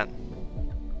say that.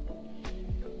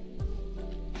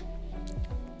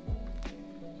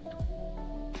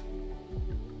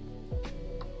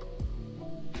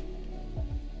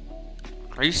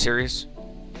 Are you serious?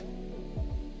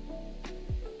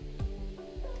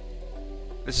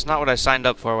 This is not what I signed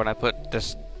up for when I put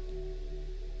this.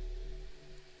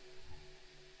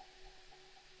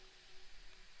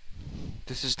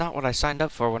 This is not what I signed up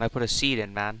for when I put a seed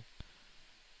in, man.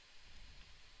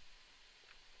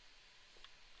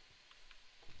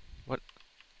 What?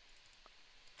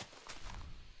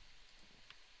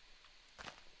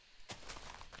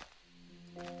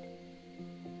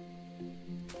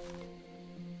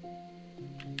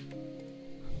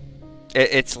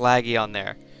 It's laggy on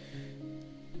there.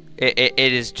 It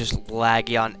is just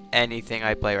laggy on anything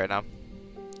I play right now.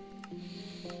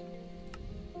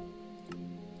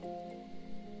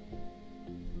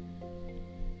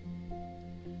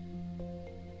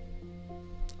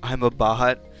 I'm a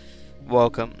bot.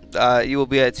 Welcome. You will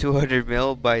be at 200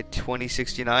 mil by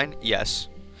 2069? Yes.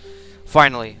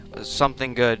 Finally,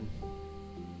 something good.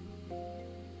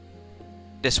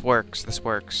 This works. This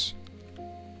works.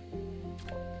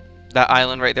 That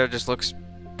island right there just looks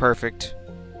perfect.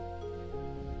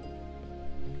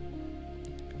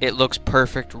 It looks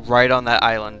perfect right on that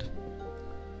island.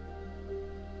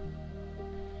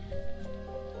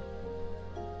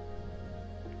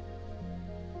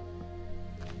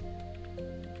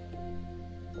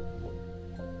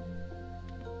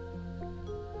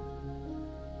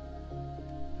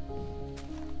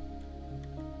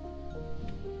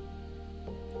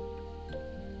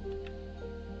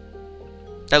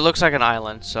 That looks like an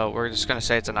island, so we're just gonna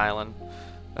say it's an island.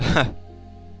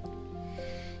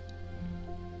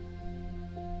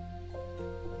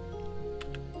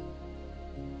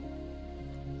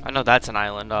 I know that's an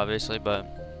island, obviously, but...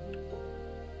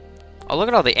 Oh, look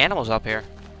at all the animals up here.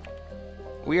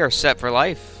 We are set for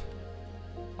life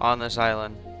on this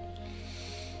island.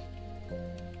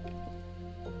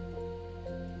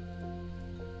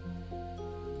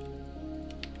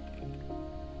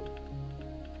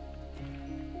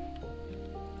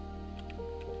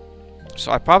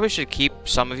 So I probably should keep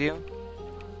some of you.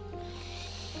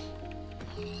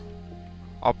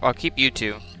 I'll keep you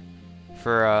two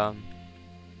for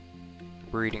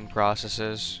breeding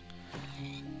processes.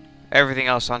 Everything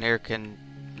else on here can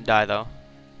die though,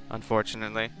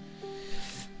 unfortunately.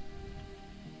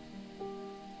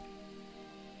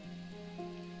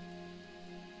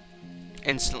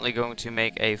 Instantly going to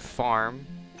make a farm.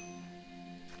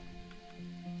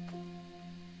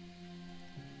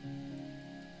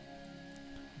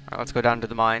 Alright, let's go down to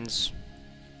the mines.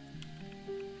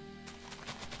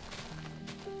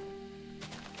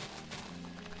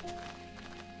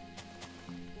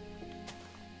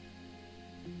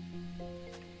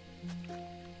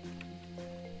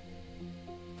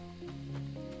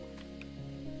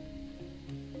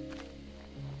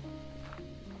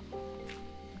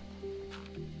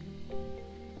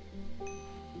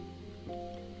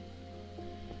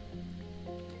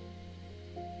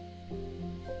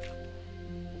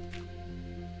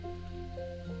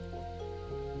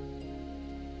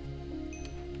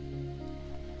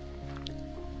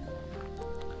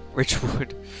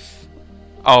 Richwood.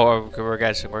 Oh, okay, we're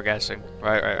guessing. We're guessing.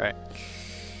 Right.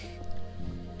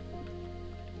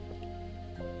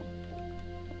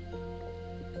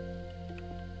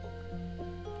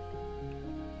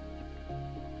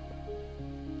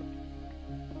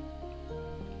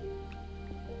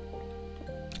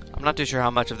 I'm not too sure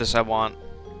how much of this I want.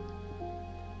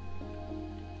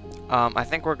 I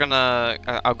think we're gonna...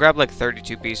 I'll grab like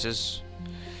 32 pieces.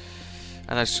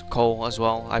 And there's coal as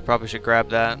well. I probably should grab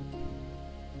that.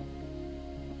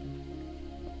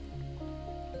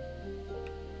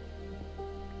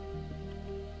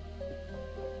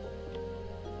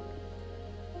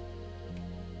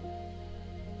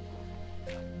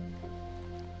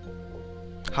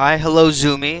 Hi, hello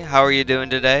Zoomy. How are you doing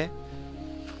today?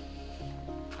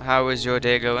 How is your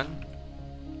day going?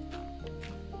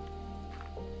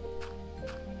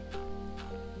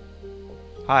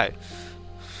 Hi.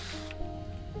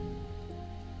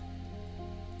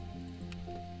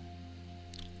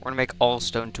 We're gonna make all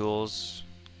stone tools.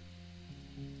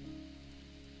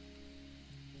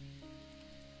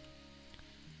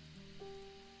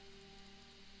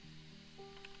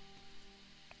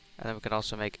 And then we can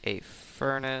also make a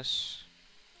furnace.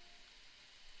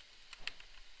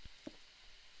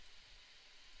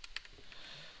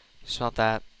 Smelt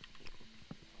that.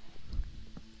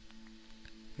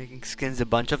 Making skins, a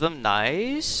bunch of them.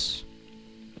 Nice.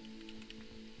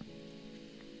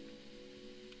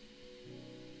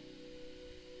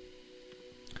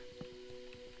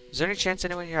 Is there any chance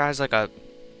anyone here has like a...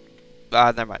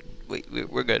 never mind.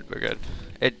 We're good. We're good.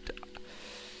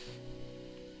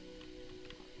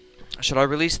 Should I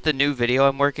release the new video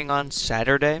I'm working on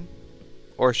Saturday?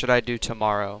 Or should I do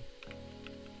tomorrow?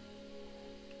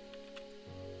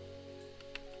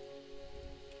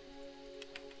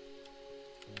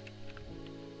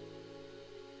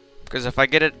 Because if I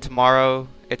get it tomorrow,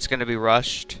 it's going to be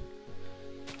rushed.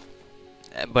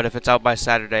 But if it's out by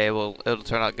Saturday, it'll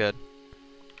turn out good.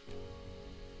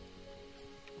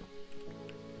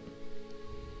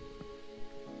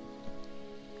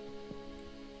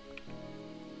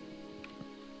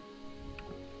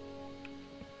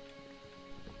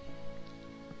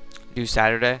 Do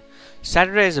Saturday.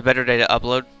 Saturday is a better day to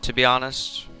upload, to be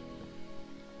honest.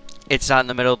 It's not in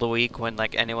the middle of the week when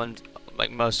like anyone,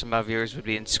 like most of my viewers would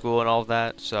be in school and all of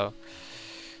that, so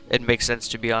it makes sense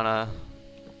to be on a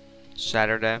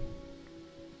Saturday.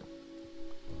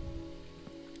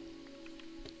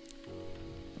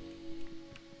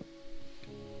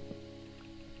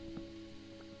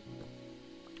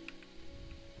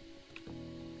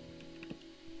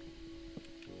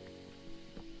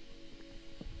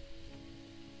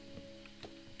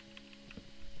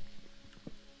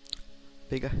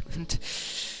 Big Island.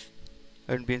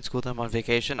 I wouldn't be in school then, I'm on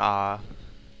vacation. Yeah,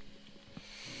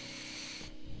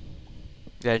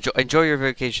 enjoy your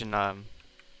vacation.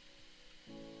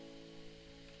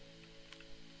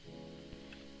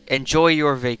 Enjoy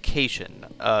your vacation,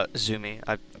 Zumi.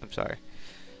 I'm sorry.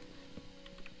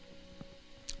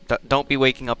 Don't be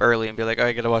waking up early and be like, oh,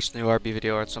 I gotta watch the new RB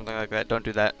video or something like that. Don't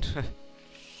do that.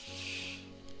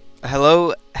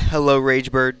 Hello,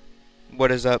 Ragebird.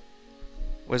 What is up?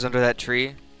 Was under that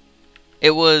tree?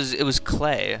 It was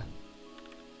clay.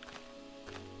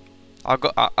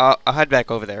 I'll head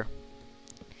back over there.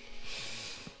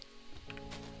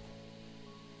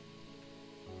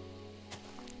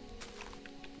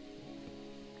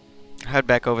 Head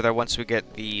back over there once we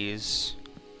get these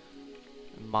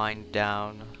mined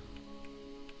down.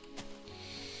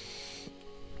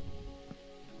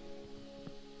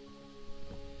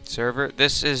 Server.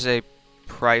 This is a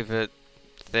private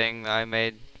thing I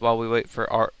made while we wait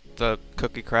for the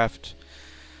cookie craft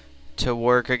to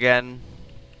work again.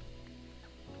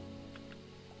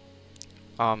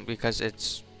 Because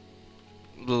it's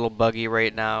a little buggy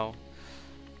right now.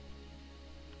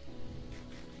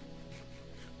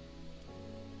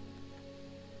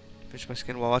 Finish my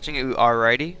skin while watching it.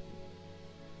 Alrighty.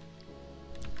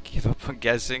 Give up on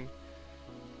guessing.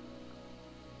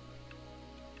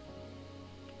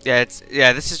 Yeah,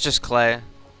 this is just clay.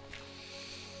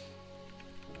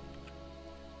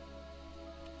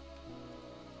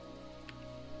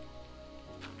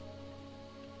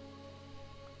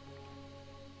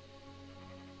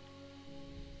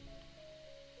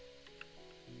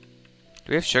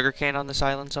 Do we have sugarcane on this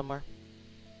island somewhere?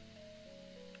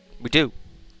 We do.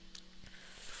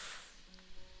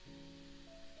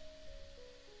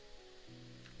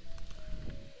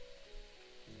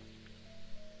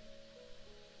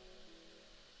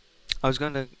 I was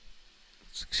going to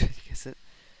guess it.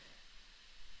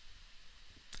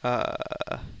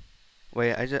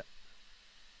 Wait,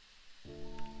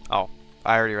 oh,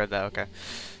 I already read that. Okay.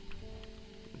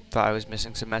 Thought I was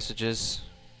missing some messages.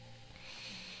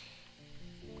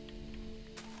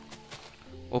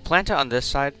 We'll plant it on this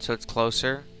side so it's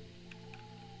closer.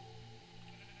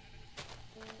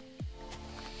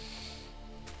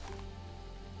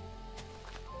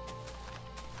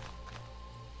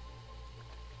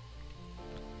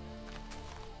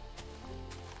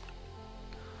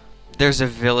 There's a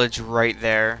village right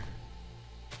there.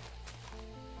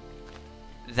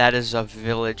 That is a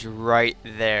village right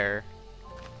there.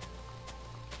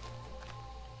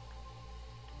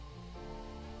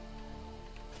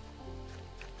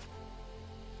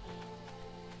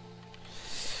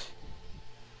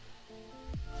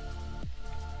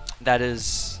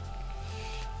 That's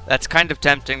kind of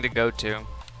tempting to go to.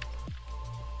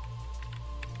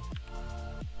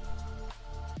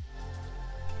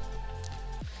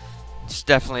 It's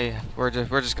definitely,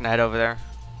 we're just gonna head over there.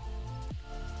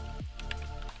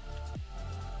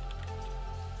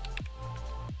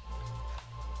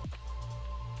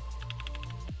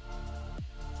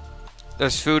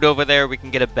 There's food over there, we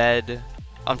can get a bed.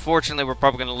 Unfortunately, we're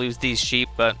probably gonna lose these sheep,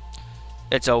 but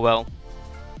it's oh well.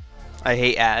 I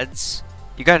hate ads.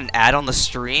 You got an ad on the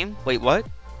stream? Wait, what?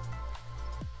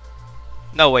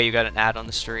 No way you got an ad on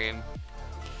the stream.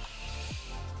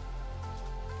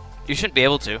 You shouldn't be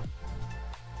able to.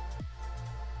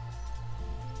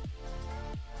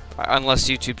 Unless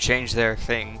YouTube changed their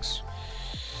things.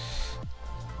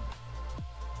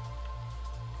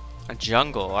 A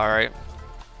jungle, alright.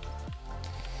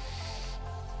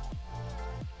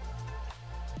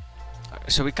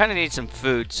 So we kind of need some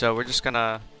food, so we're just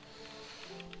gonna...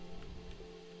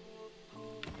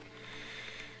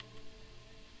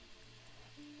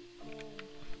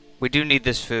 We do need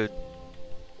this food.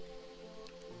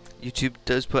 YouTube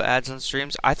does put ads on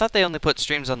streams. I thought they only put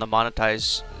streams on the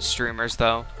monetized streamers,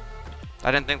 though. I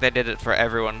didn't think they did it for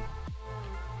everyone.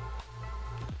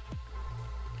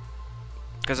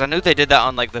 Because I knew they did that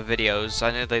on, like, the videos.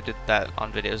 I knew they did that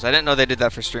on videos. I didn't know they did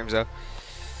that for streams, though.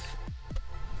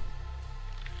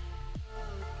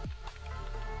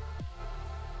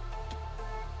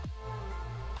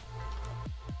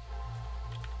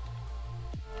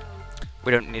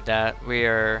 We don't need that.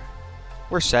 We're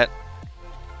set.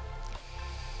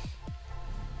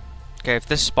 Okay, if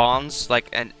this spawns like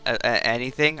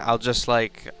anything, I'll just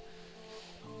like.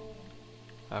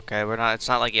 Okay, we're not. It's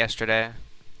not like yesterday.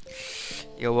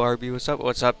 Yo, Arby, what's up?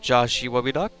 What's up, Joshy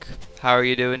Wubby Duck? How are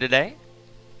you doing today?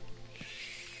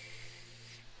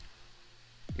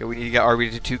 Yo, we need to get Arby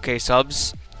to 2K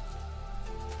subs.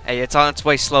 Hey, it's on its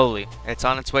way slowly. It's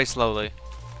on its way slowly.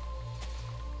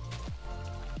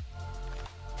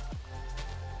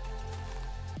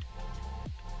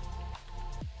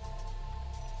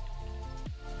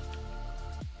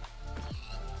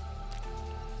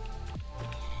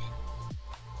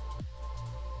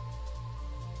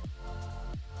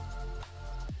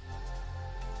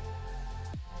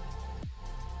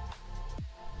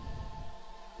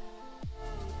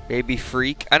 Maybe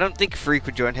Freak. I don't think Freak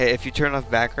would join. Hey, if you turn off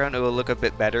background, it will look a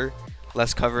bit better.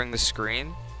 Less covering the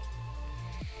screen.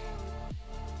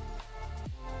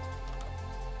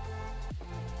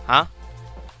 Huh?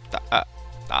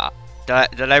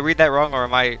 Did I read that wrong, or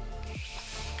am I...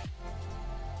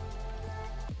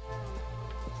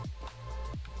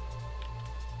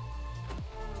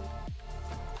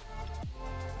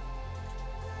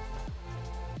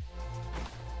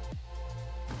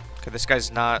 Okay, this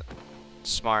guy's not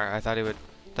smart. I thought he would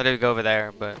go over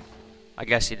there, but I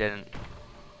guess he didn't.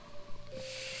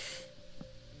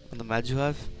 On the meds you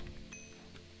have?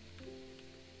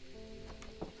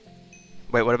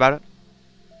 Wait, what about it?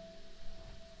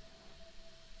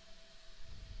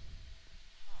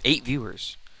 8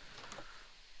 viewers.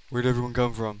 Where'd everyone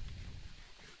come from?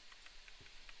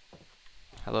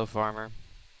 Hello, farmer.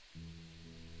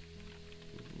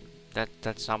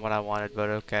 That's not what I wanted, but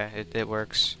okay, it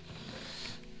works.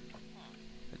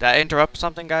 Did I interrupt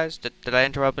something, guys? Did I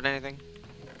interrupt anything?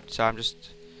 So I'm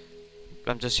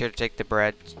just here to take the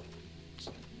bread.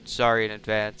 Sorry in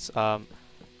advance. It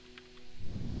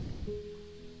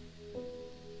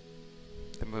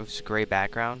moves gray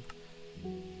background.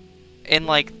 In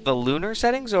like the lunar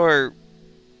settings, or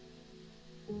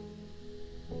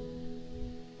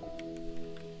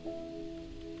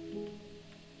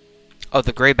oh,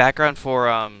 the gray background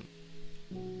for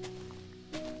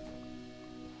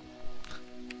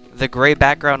the gray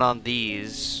background on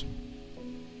these.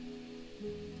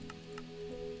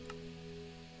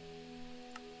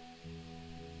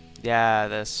 Yeah,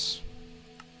 this.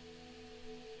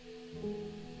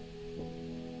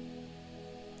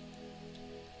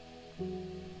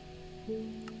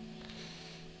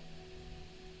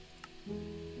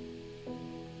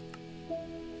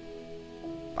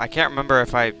 I can't remember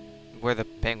where the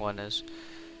ping one is.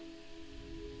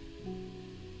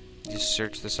 Just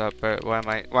search this up, but why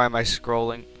am I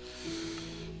scrolling?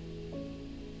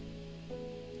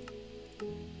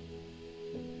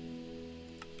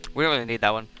 We don't really need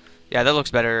that one. Yeah, that looks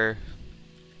better.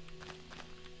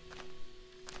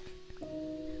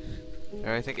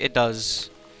 I think it does.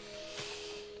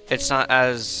 It's not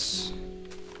as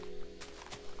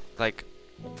like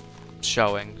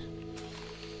showing.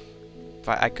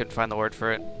 I couldn't find the word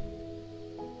for it.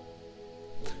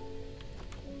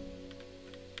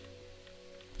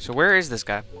 So where is this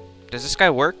guy? Does this guy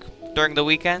work during the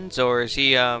weekends, or is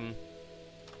he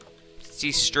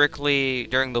strictly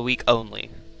during the week only?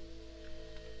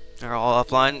 They're all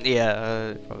offline?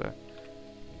 Yeah, okay.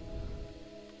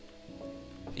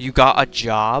 You got a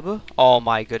job? Oh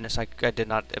my goodness, I did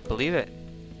not believe it.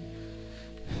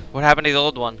 What happened to the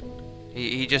old one?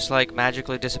 He just like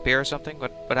magically disappeared or something?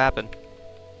 What happened?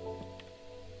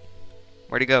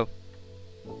 Where'd he go?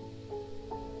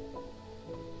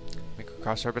 Make a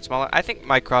crosshair a bit smaller. I think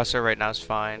my crosshair right now is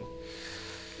fine.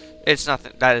 It's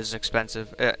nothing that is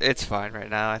expensive. It's fine right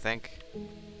now, I think.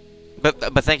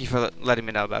 But thank you for letting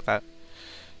me know about that.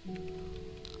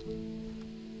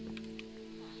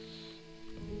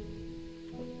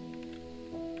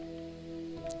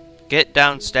 Get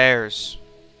downstairs.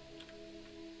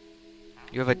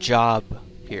 You have a job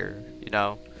here, you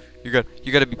know. You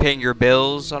gotta be paying your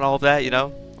bills and all of that, you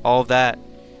know? All of that.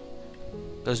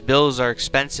 Those bills are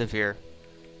expensive here.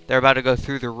 They're about to go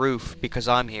through the roof because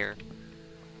I'm here.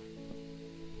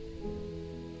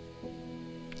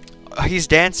 He's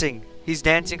dancing. He's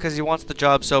dancing because he wants the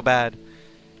job so bad.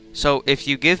 So if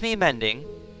you give me mending,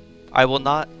 I will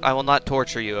not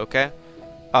torture you, okay?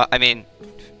 I mean,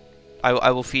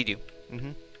 I will feed you.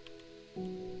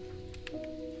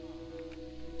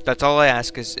 That's all I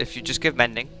ask, is if you just give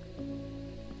mending.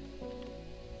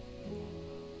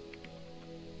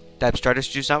 The abstratus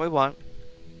juice not what we want.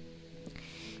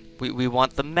 We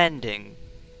want the mending.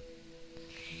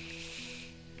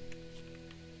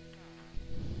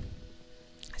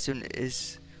 As soon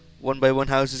as one by one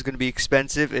house is gonna be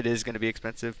expensive. It is gonna be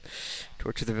expensive.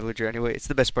 Torture the villager anyway. It's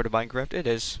the best part of Minecraft. It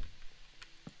is.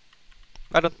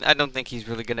 I don't think he's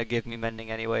really gonna give me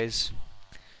mending anyways.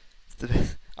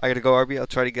 I gotta go, Arby. I'll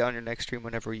try to get on your next stream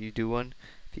whenever you do one.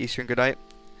 Eastern, good night.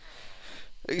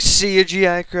 See you,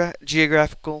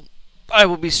 Geographical. I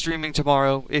will be streaming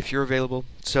tomorrow if you're available,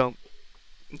 so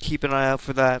keep an eye out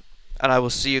for that, and I will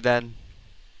see you then.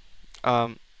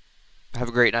 Have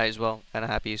a great night as well, and a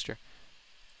happy Easter.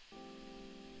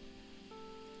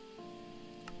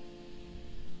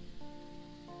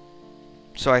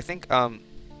 So I think, oh,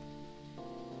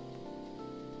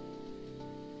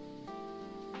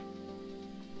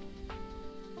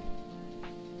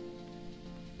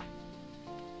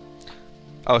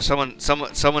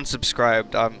 someone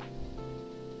subscribed.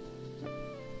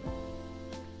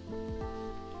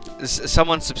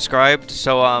 Someone subscribed.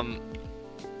 So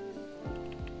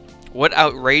what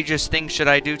outrageous thing should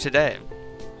I do today?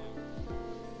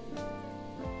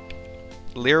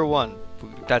 Lear 1.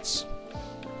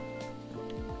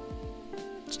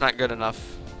 It's not good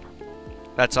enough.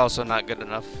 That's also not good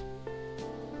enough.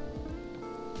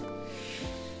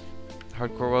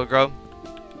 Hardcore will grow.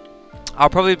 I'll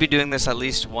probably be doing this at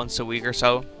least once a week or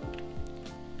so.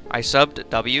 I subbed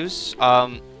W's.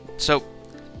 So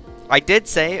I did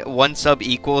say one sub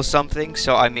equals something.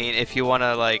 So I mean, if you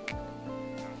wanna like,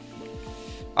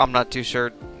 I'm not too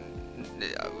sure,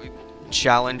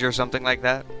 challenge or something like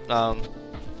that.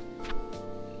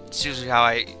 It's usually how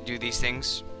I do these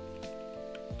things.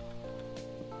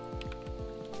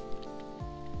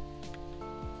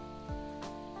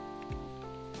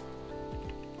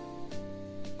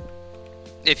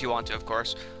 If you want to, of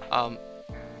course.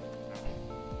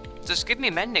 Just give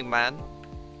me mending, man.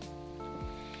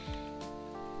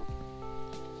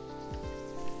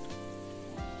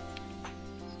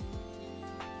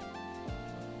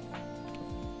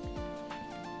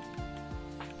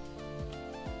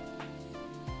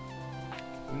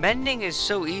 Mending is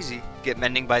so easy. Get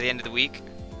mending by the end of the week.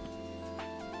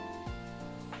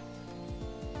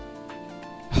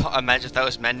 Imagine if that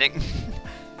was mending.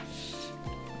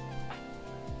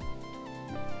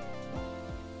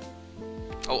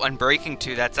 Oh, unbreaking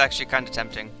 2, that's actually kind of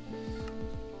tempting.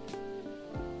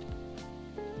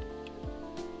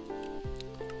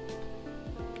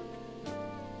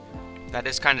 That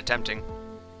is kind of tempting.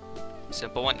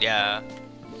 Simple one, yeah.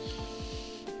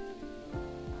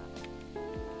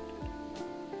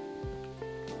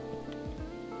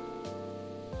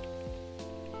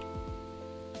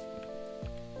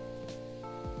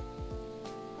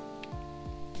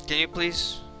 Can you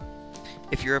please,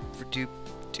 if you're up for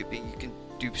duping, you can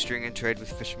dupe string and trade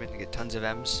with fishermen and get tons of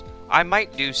M's. I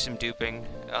might do some duping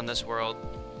on this world,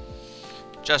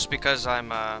 just because I'm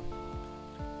not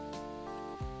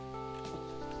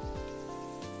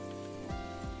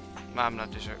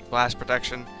too sure. Blast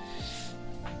protection.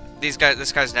 This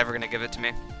guy's never gonna give it to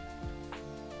me.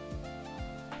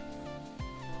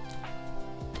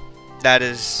 That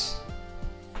is.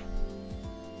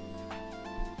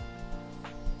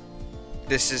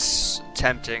 This is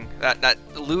tempting. That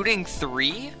looting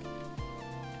 3?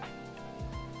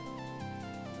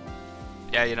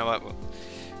 Yeah, you know what?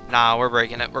 Nah, we're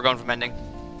breaking it. We're going for mending.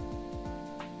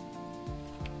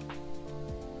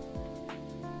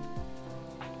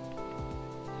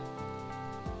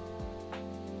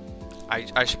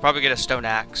 I should probably get a stone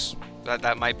axe.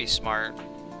 That might be smart.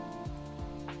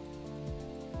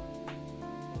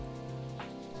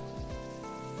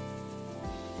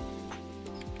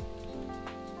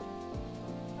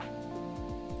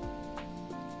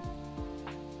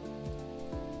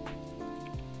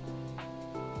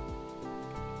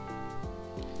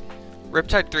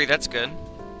 Riptide 3, that's good.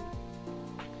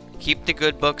 Keep the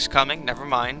good books coming, never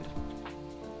mind.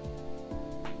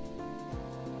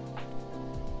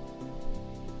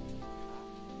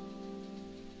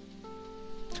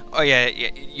 Oh yeah,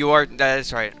 you are, that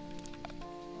is right.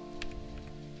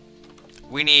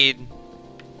 We need...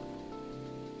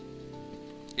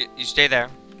 You stay there.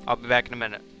 I'll be back in a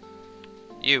minute.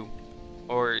 You.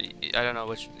 Or, I don't know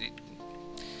which...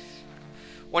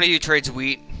 One of you trades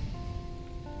wheat.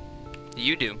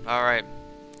 You do. Alright.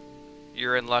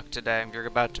 You're in luck today. You're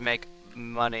about to make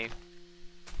money.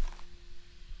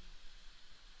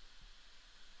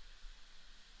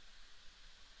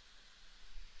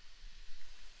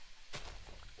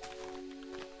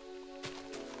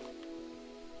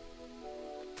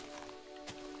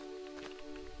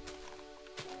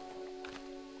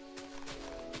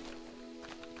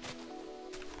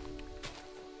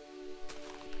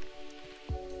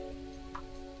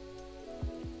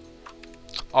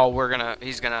 Oh,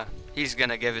 he's gonna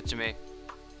give it to me.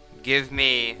 Give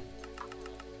me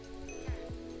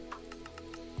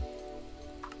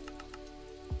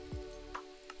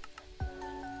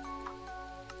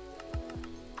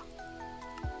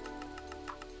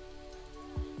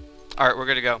Alright, we're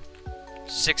gonna go.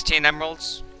 16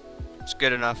 emeralds. It's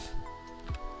good enough.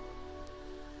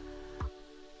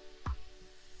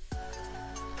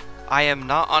 I am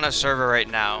not on a server right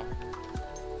now.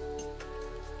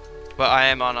 But I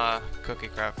am on a cookie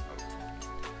craft.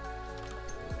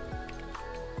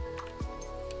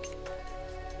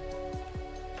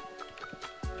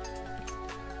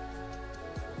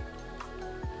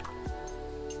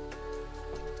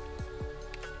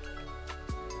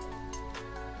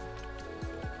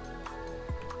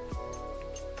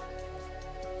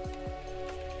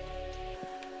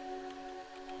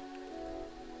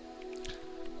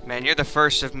 Man, you're the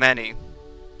first of many.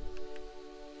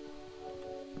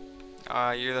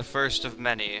 You're the first of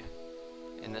many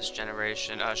in this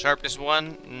generation. Sharpness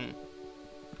 1?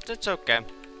 It's okay.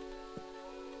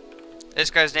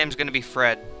 This guy's name's gonna be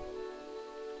Fred.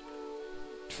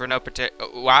 For no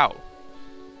particular... wow.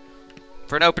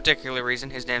 For no particular reason,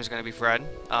 his name's gonna be Fred.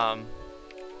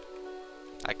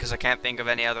 Because I can't think of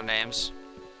any other names.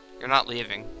 You're not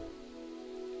leaving.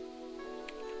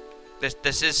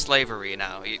 This is slavery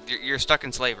now. You're stuck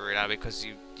in slavery now because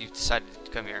you've decided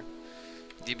to come here.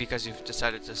 Because you've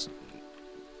decided to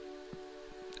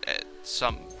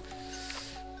Silk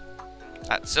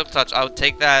Touch. I would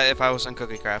take that if I was on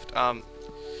Cookie Craft.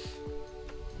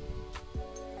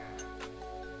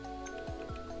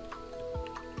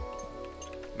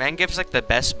 Man gives like the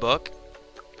best book.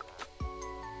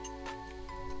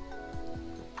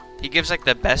 He gives like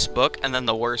the best book and then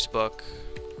the worst book.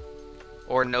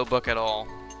 Or no book at all.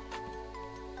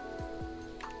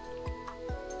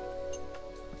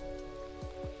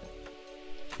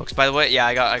 Books, by the way, yeah,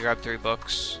 I grabbed 3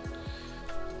 books.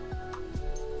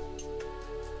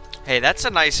 Hey, that's a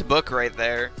nice book right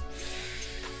there.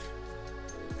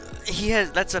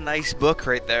 That's a nice book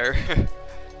right there.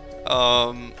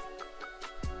 Nah,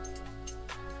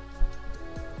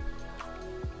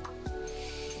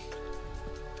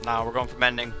 we're going for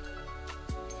mending.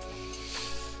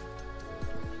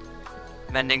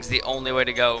 Mending's the only way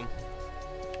to go.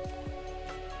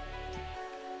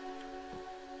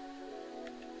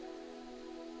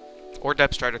 Or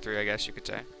Depth Strider 3, I guess you could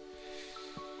say.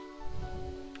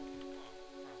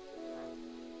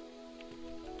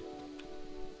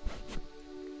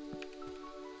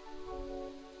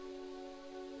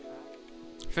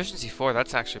 Efficiency 4,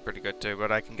 that's actually pretty good too,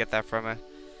 but I can get that from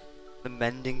the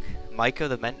mending. Micah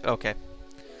the Mend. Okay.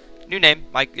 New name.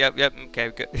 Mike. Yep, okay,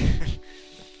 good.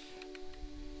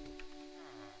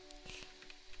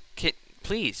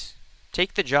 Please,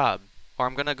 take the job, or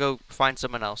I'm gonna go find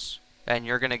someone else. And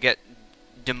you're gonna get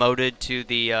demoted to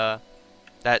the,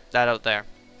 that out there.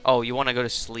 Oh, you wanna go to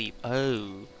sleep.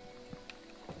 Oh.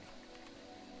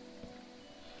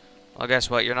 Well, guess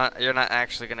what? You're not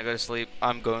actually gonna go to sleep.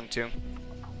 I'm going to.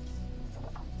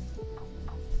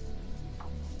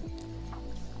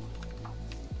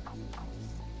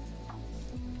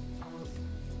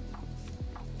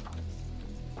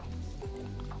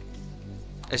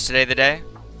 Is today the day?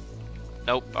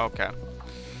 Nope. Okay.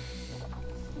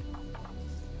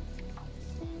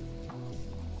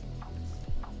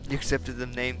 You accepted the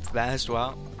name fast.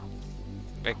 Wow.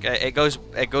 It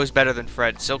goes better than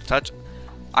Fred. Silk Touch.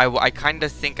 I kind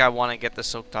of think I want to get the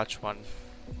Silk Touch one.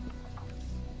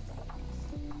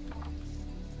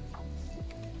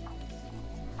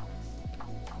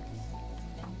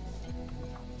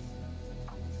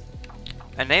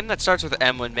 A name that starts with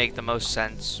M would make the most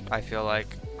sense, I feel like.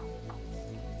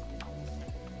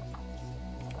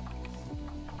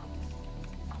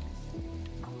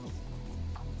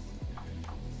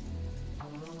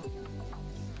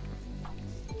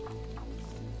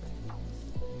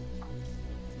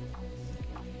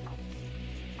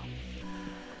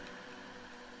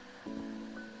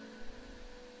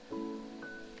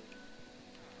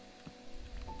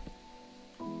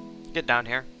 Get down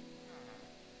here.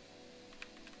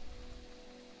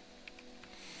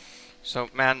 So,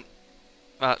 man,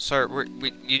 sir,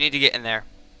 you need to get in there.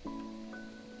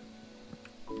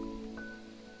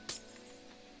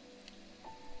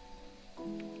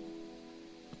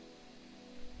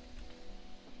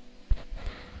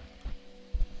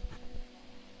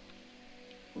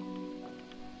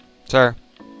 Sir.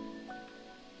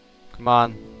 Come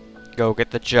on. Go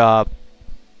get the job.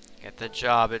 Get the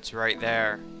job, it's right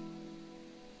there.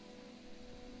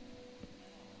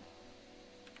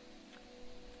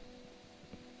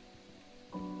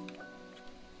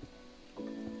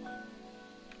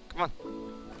 Come on.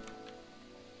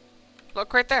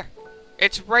 Look right there.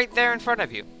 It's right there in front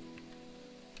of you.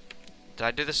 Did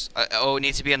I do this? Oh, it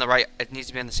needs to be on the right. It needs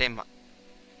to be on the same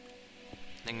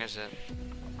thing as it.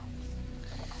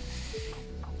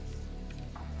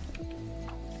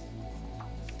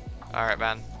 Alright,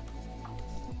 man.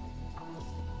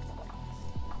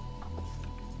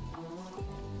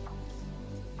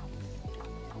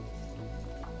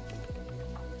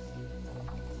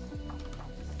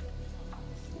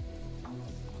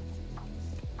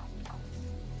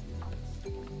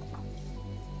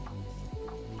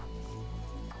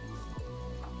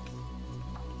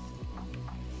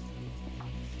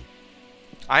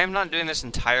 I am not doing this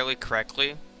entirely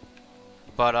correctly,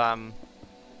 but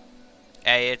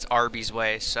hey, it's Arby's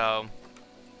way, so.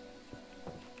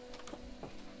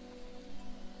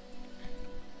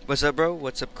 What's up, bro?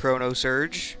 What's up, Chrono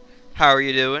Surge? How are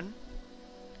you doing?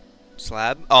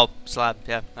 Slab? Oh, slab.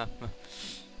 Yeah.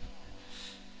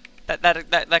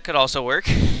 That could also work.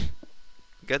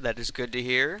 Good. That is good to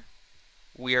hear.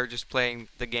 We are just playing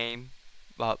the game,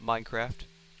 Minecraft.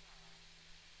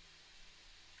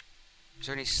 Is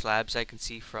there any slabs I can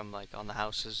see from, like, on the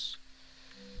houses?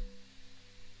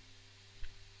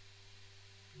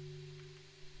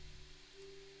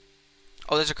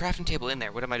 Oh, there's a crafting table in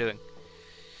there. What am I doing?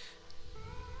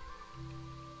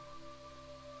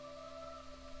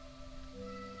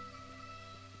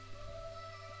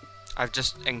 I've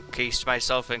just encased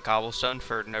myself in cobblestone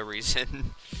for no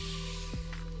reason.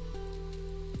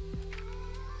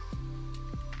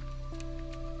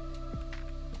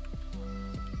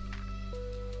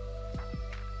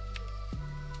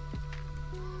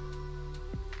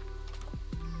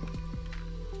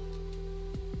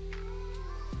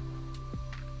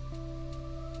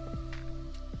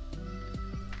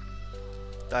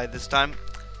 Died this time?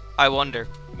 I wonder.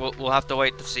 We'll have to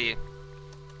wait to see.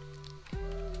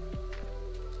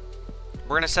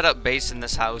 We're gonna set up base in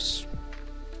this house.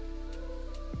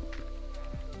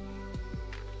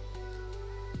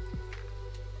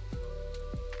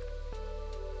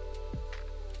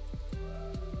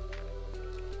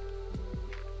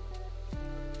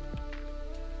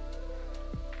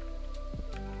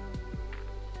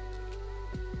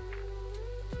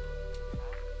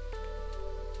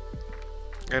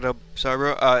 Sorry,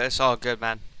 bro. It's all good,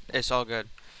 man. It's all good.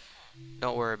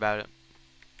 Don't worry about it.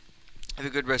 Have a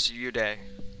good rest of your day.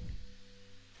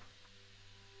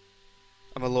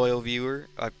 I'm a loyal viewer.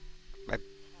 If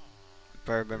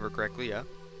I remember correctly, yeah.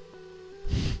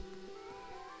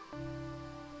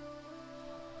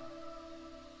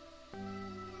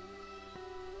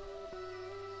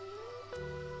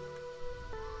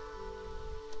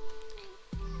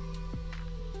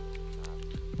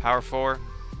 Power 4.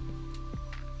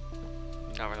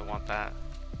 Don't really want that.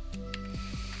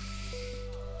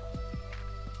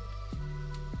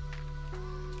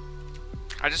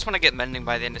 I just want to get mending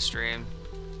by the end of stream.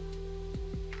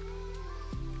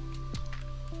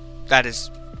 That is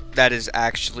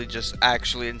actually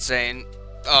actually insane.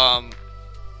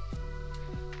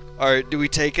 Alright, do we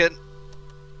take it?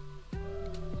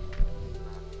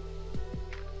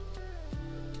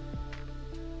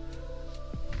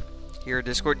 Here,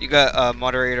 Discord, you got a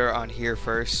moderator on here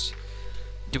first.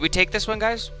 Do we take this one,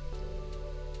 guys?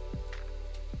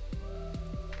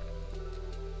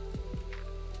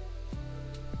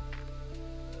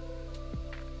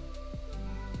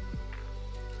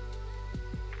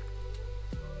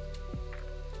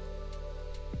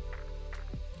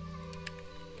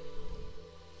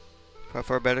 By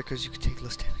far better because you can take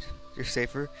less damage. You're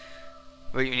safer.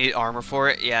 But you need armor for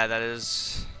it? Yeah, that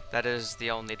is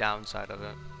the only downside of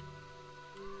it.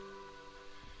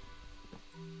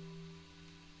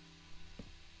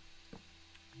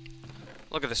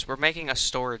 Look at this. We're making a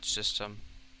storage system.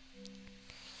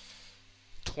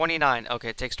 29. Okay,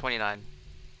 it takes 29.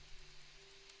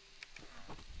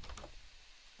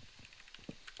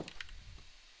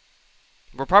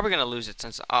 We're probably gonna lose it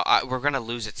since we're gonna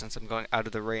lose it since I'm going out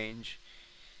of the range.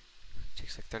 It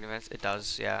takes like 30 minutes. It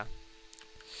does, yeah.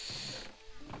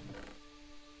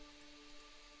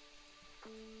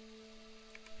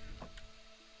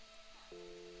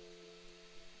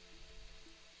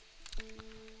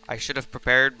 I should have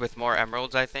prepared with more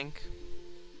emeralds, I think.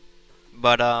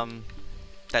 But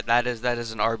that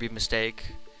is an Arby mistake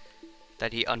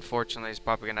that he unfortunately is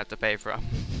probably gonna have to pay from.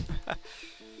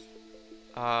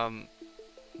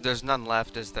 There's none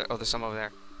left, is there? Oh, there's some over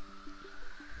there.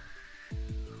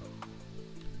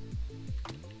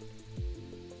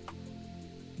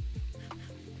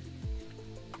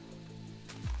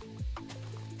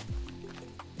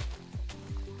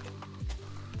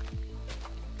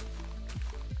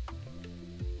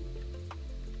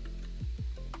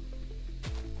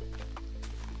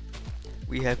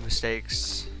 We have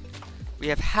mistakes. We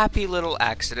have happy little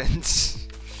accidents.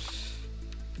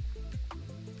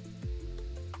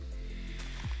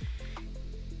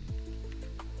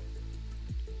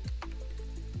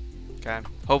 Okay.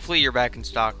 Hopefully you're back in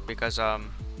stock because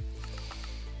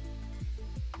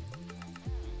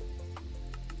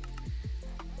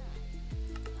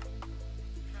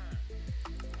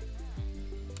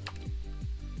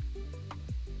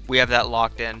we have that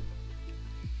locked in.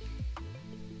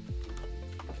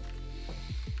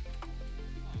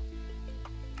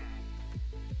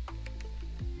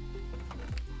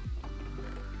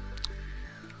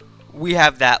 We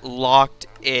have that locked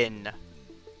in.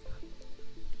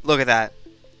 Look at that.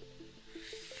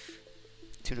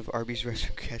 Tune of Arby's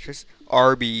restaurant catchers.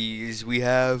 Arby's, we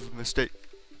have mistake.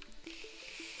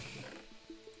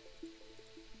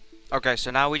 Okay,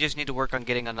 so now we just need to work on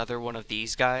getting another one of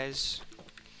these guys.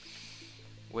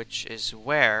 Which is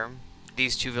where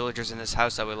these two villagers in this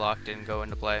house that we locked in go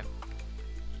into play.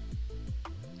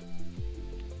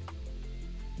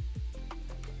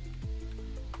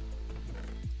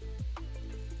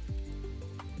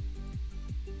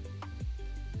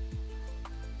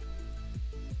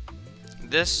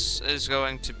 This is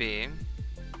going to be...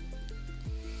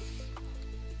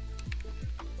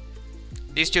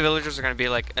 These two villagers are going to be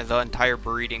like the entire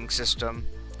breeding system.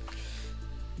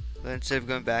 Then instead of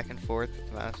going back and forth,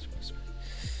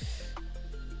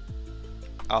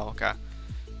 oh, okay.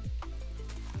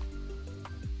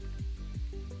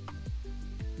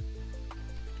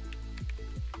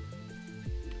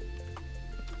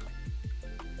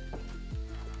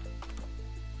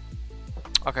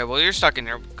 Okay, well you're stuck in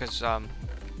here because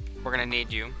we're gonna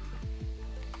need you.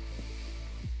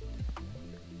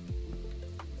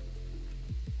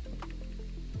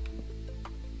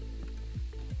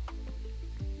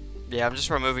 Yeah, I'm just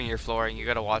removing your flooring. You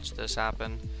gotta watch this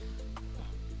happen.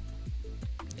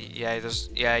 Yeah, there's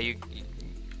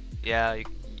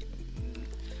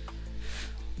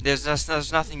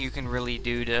there's nothing you can really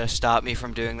do to stop me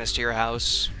from doing this to your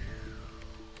house.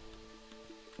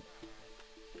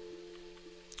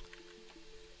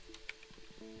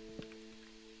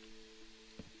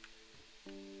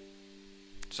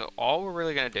 So all we're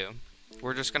really gonna do,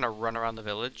 we're just gonna run around the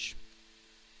village,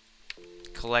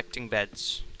 collecting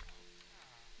beds.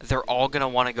 They're all gonna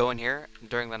want to go in here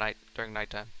during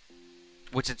nighttime,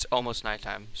 which it's almost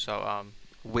nighttime. So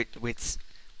with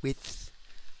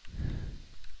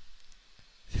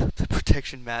the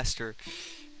protection master,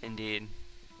 indeed.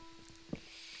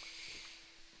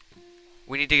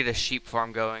 We need to get a sheep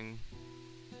farm going.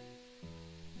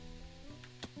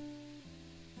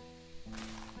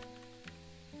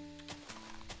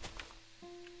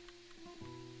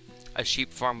 A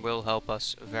sheep farm will help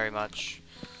us very much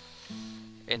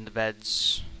in the bed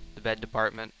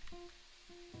department.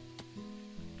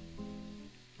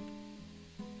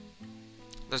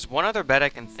 There's one other bed I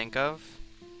can think of,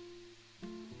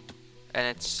 and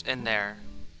it's in there.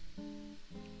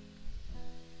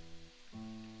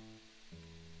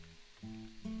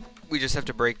 We just have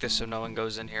to break this so no one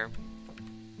goes in here.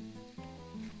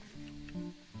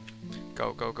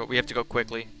 Go, go, go. We have to go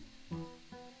quickly.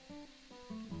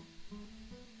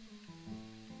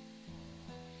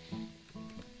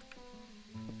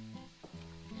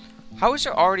 How is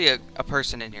there already a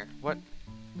person in here? What?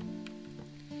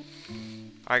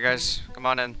 Alright guys, come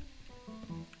on in.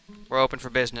 We're open for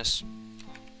business.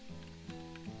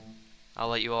 I'll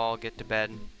let you all get to bed.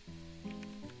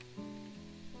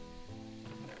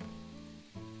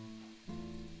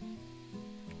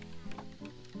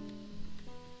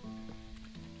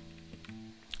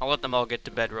 I'll let them all get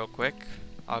to bed real quick.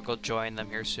 I'll go join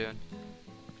them here soon.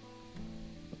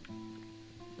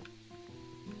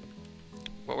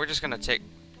 But we're just gonna take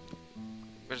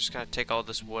all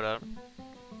this wood out.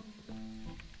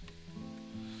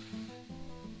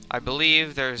 I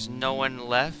believe there's no one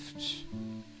left.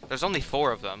 There's only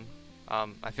 4 of them.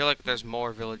 I feel like there's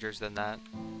more villagers than that.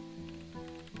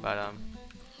 But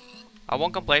I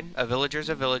won't complain. A villager's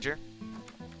a villager.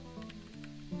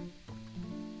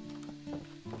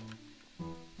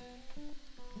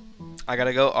 I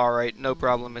gotta go. Alright, no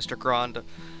problem, Mr. Krond.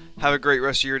 Have a great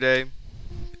rest of your day.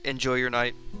 Enjoy your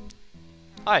night.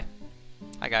 Hi.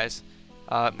 Hi, guys.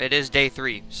 It is day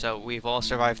 3, so we've all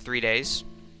survived 3 days.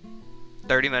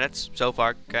 30 minutes so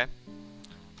far, okay?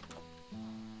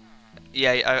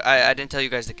 Yeah, I didn't tell you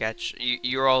guys the catch.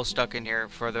 You're all stuck in here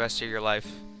for the rest of your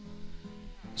life.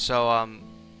 So,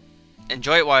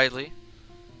 enjoy it widely.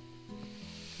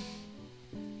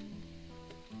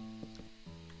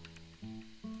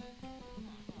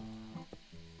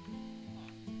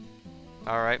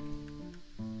 Alright.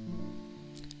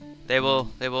 They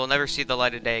will never see the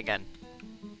light of day again.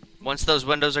 Once those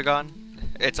windows are gone,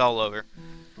 it's all over.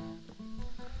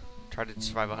 Try to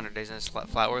survive 100 days in this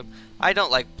flat world. I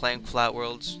don't like playing flat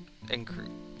worlds,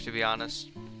 to be honest.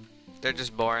 They're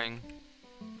just boring.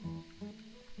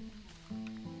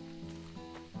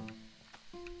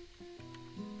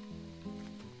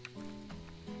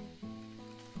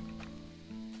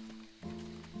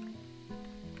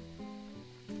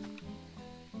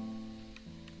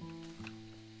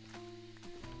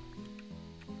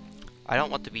 I don't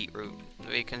want the beetroot.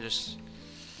 We can just...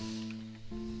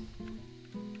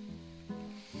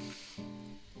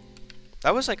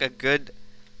 That was like a good...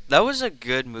 That was a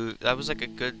good move. That was like a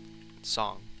good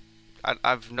song.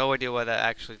 I've no idea why that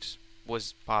actually just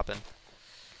was popping.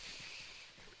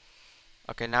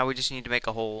 Okay, now we just need to make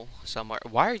a hole somewhere.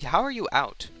 How are you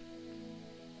out?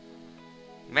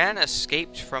 Man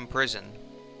escaped from prison.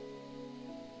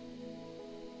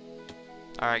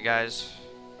 Alright, guys.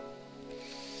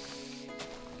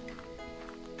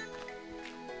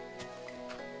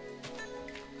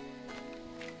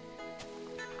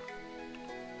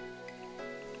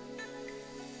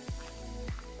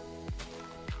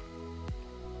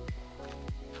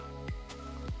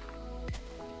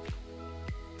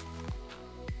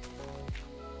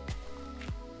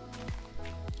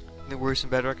 The worst in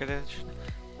Bedrock Edition?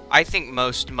 I think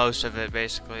most of it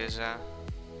basically is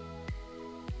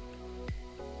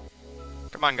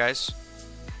Come on, guys.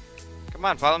 Come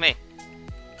on, follow me.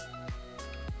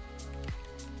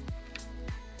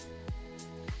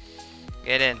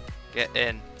 Get in. Get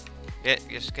in.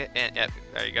 Just get in. Yep,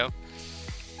 there you go.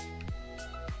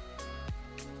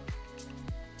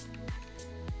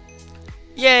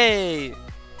 Yay!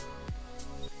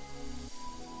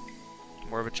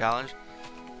 More of a challenge.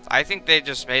 I think they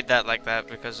just made that like that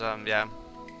because, yeah.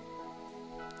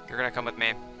 You're gonna come with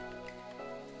me.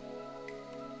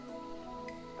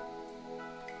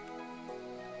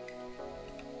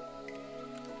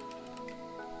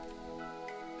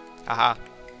 Aha.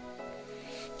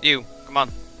 You, come on.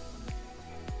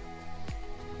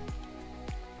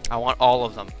 I want all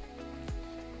of them.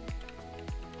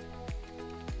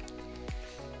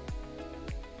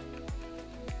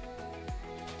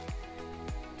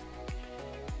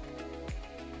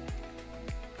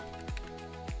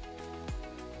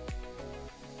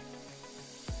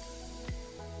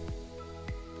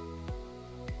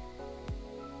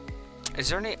 Is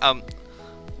there any,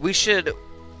 we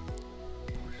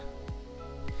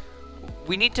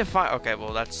need to find, okay,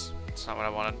 well, that's not what I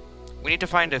wanted. We need to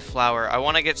find a flower. I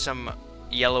want to get some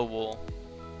yellow wool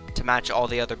to match all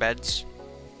the other beds.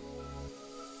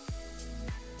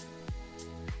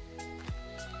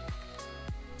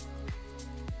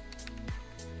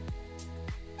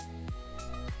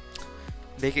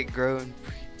 Make it grow and...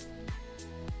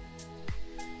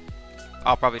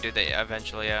 I'll probably do that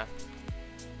eventually, yeah.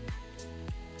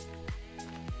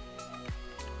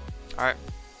 Alright.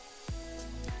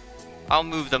 I'll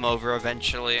move them over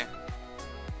eventually.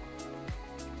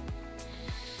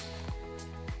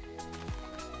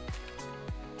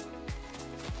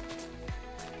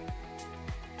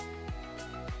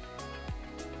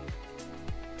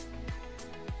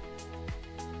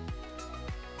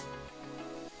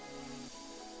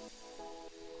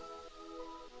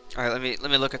 Alright, let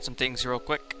me look at some things real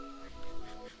quick.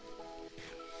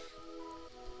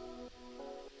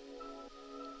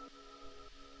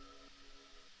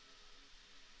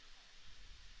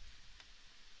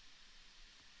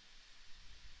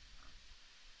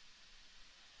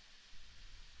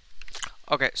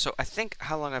 Okay, so I think,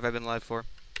 how long have I been live for?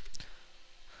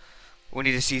 We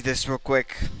need to see this real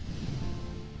quick.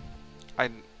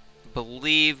 I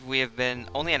believe we have been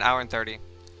only an hour and 30.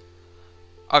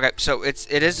 Okay, so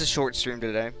it is a short stream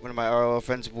today. One of my RL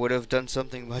friends would have done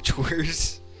something much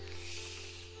worse.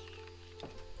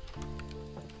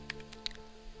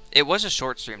 It was a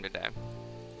short stream today.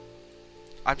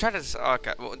 I'm trying to,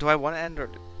 okay, well, do I want to end or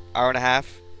hour and a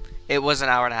half? It was an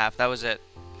hour and a half, that was it.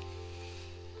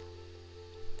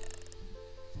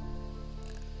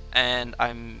 And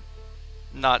I'm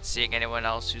not seeing anyone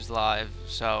else who's live,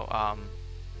 so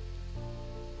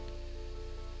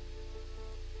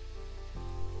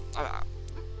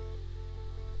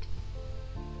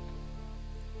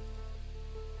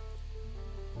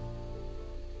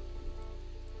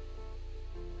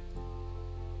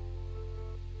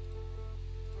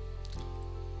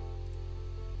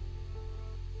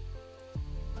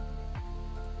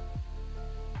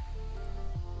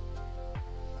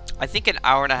I think an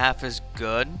hour and a half is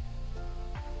good.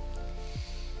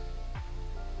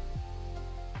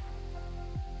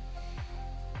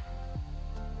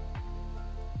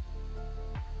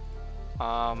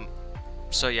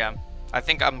 So yeah, I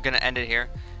think I'm gonna end it here.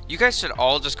 You guys should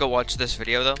all just go watch this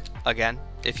video though, again,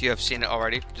 if you have seen it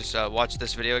already. Just watch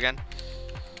this video again.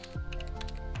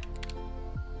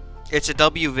 It's a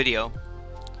W video.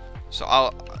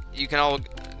 So you can all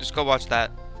just go watch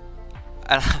that.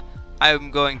 And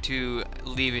I'm going to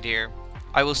leave it here.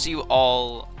 I will see you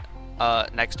all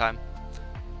next time,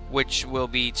 which will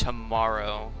be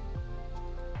tomorrow.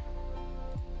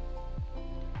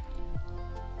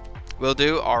 Will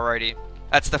do? Alrighty.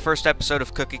 That's the first episode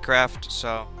of Cookie Craft,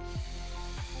 so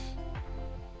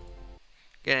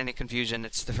get any confusion,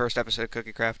 it's the first episode of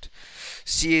Cookie Craft.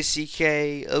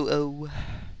 CACKOO.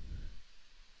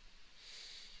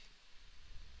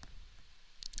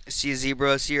 See you,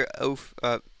 Zebra. See your oaf,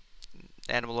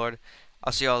 Animal Lord.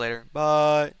 I'll see y'all later.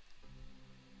 Bye.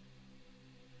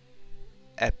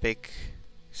 Epic.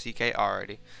 CK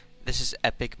already. This is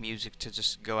epic music to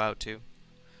just go out to.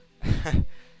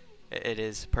 It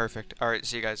is perfect. Alright,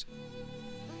 see you guys.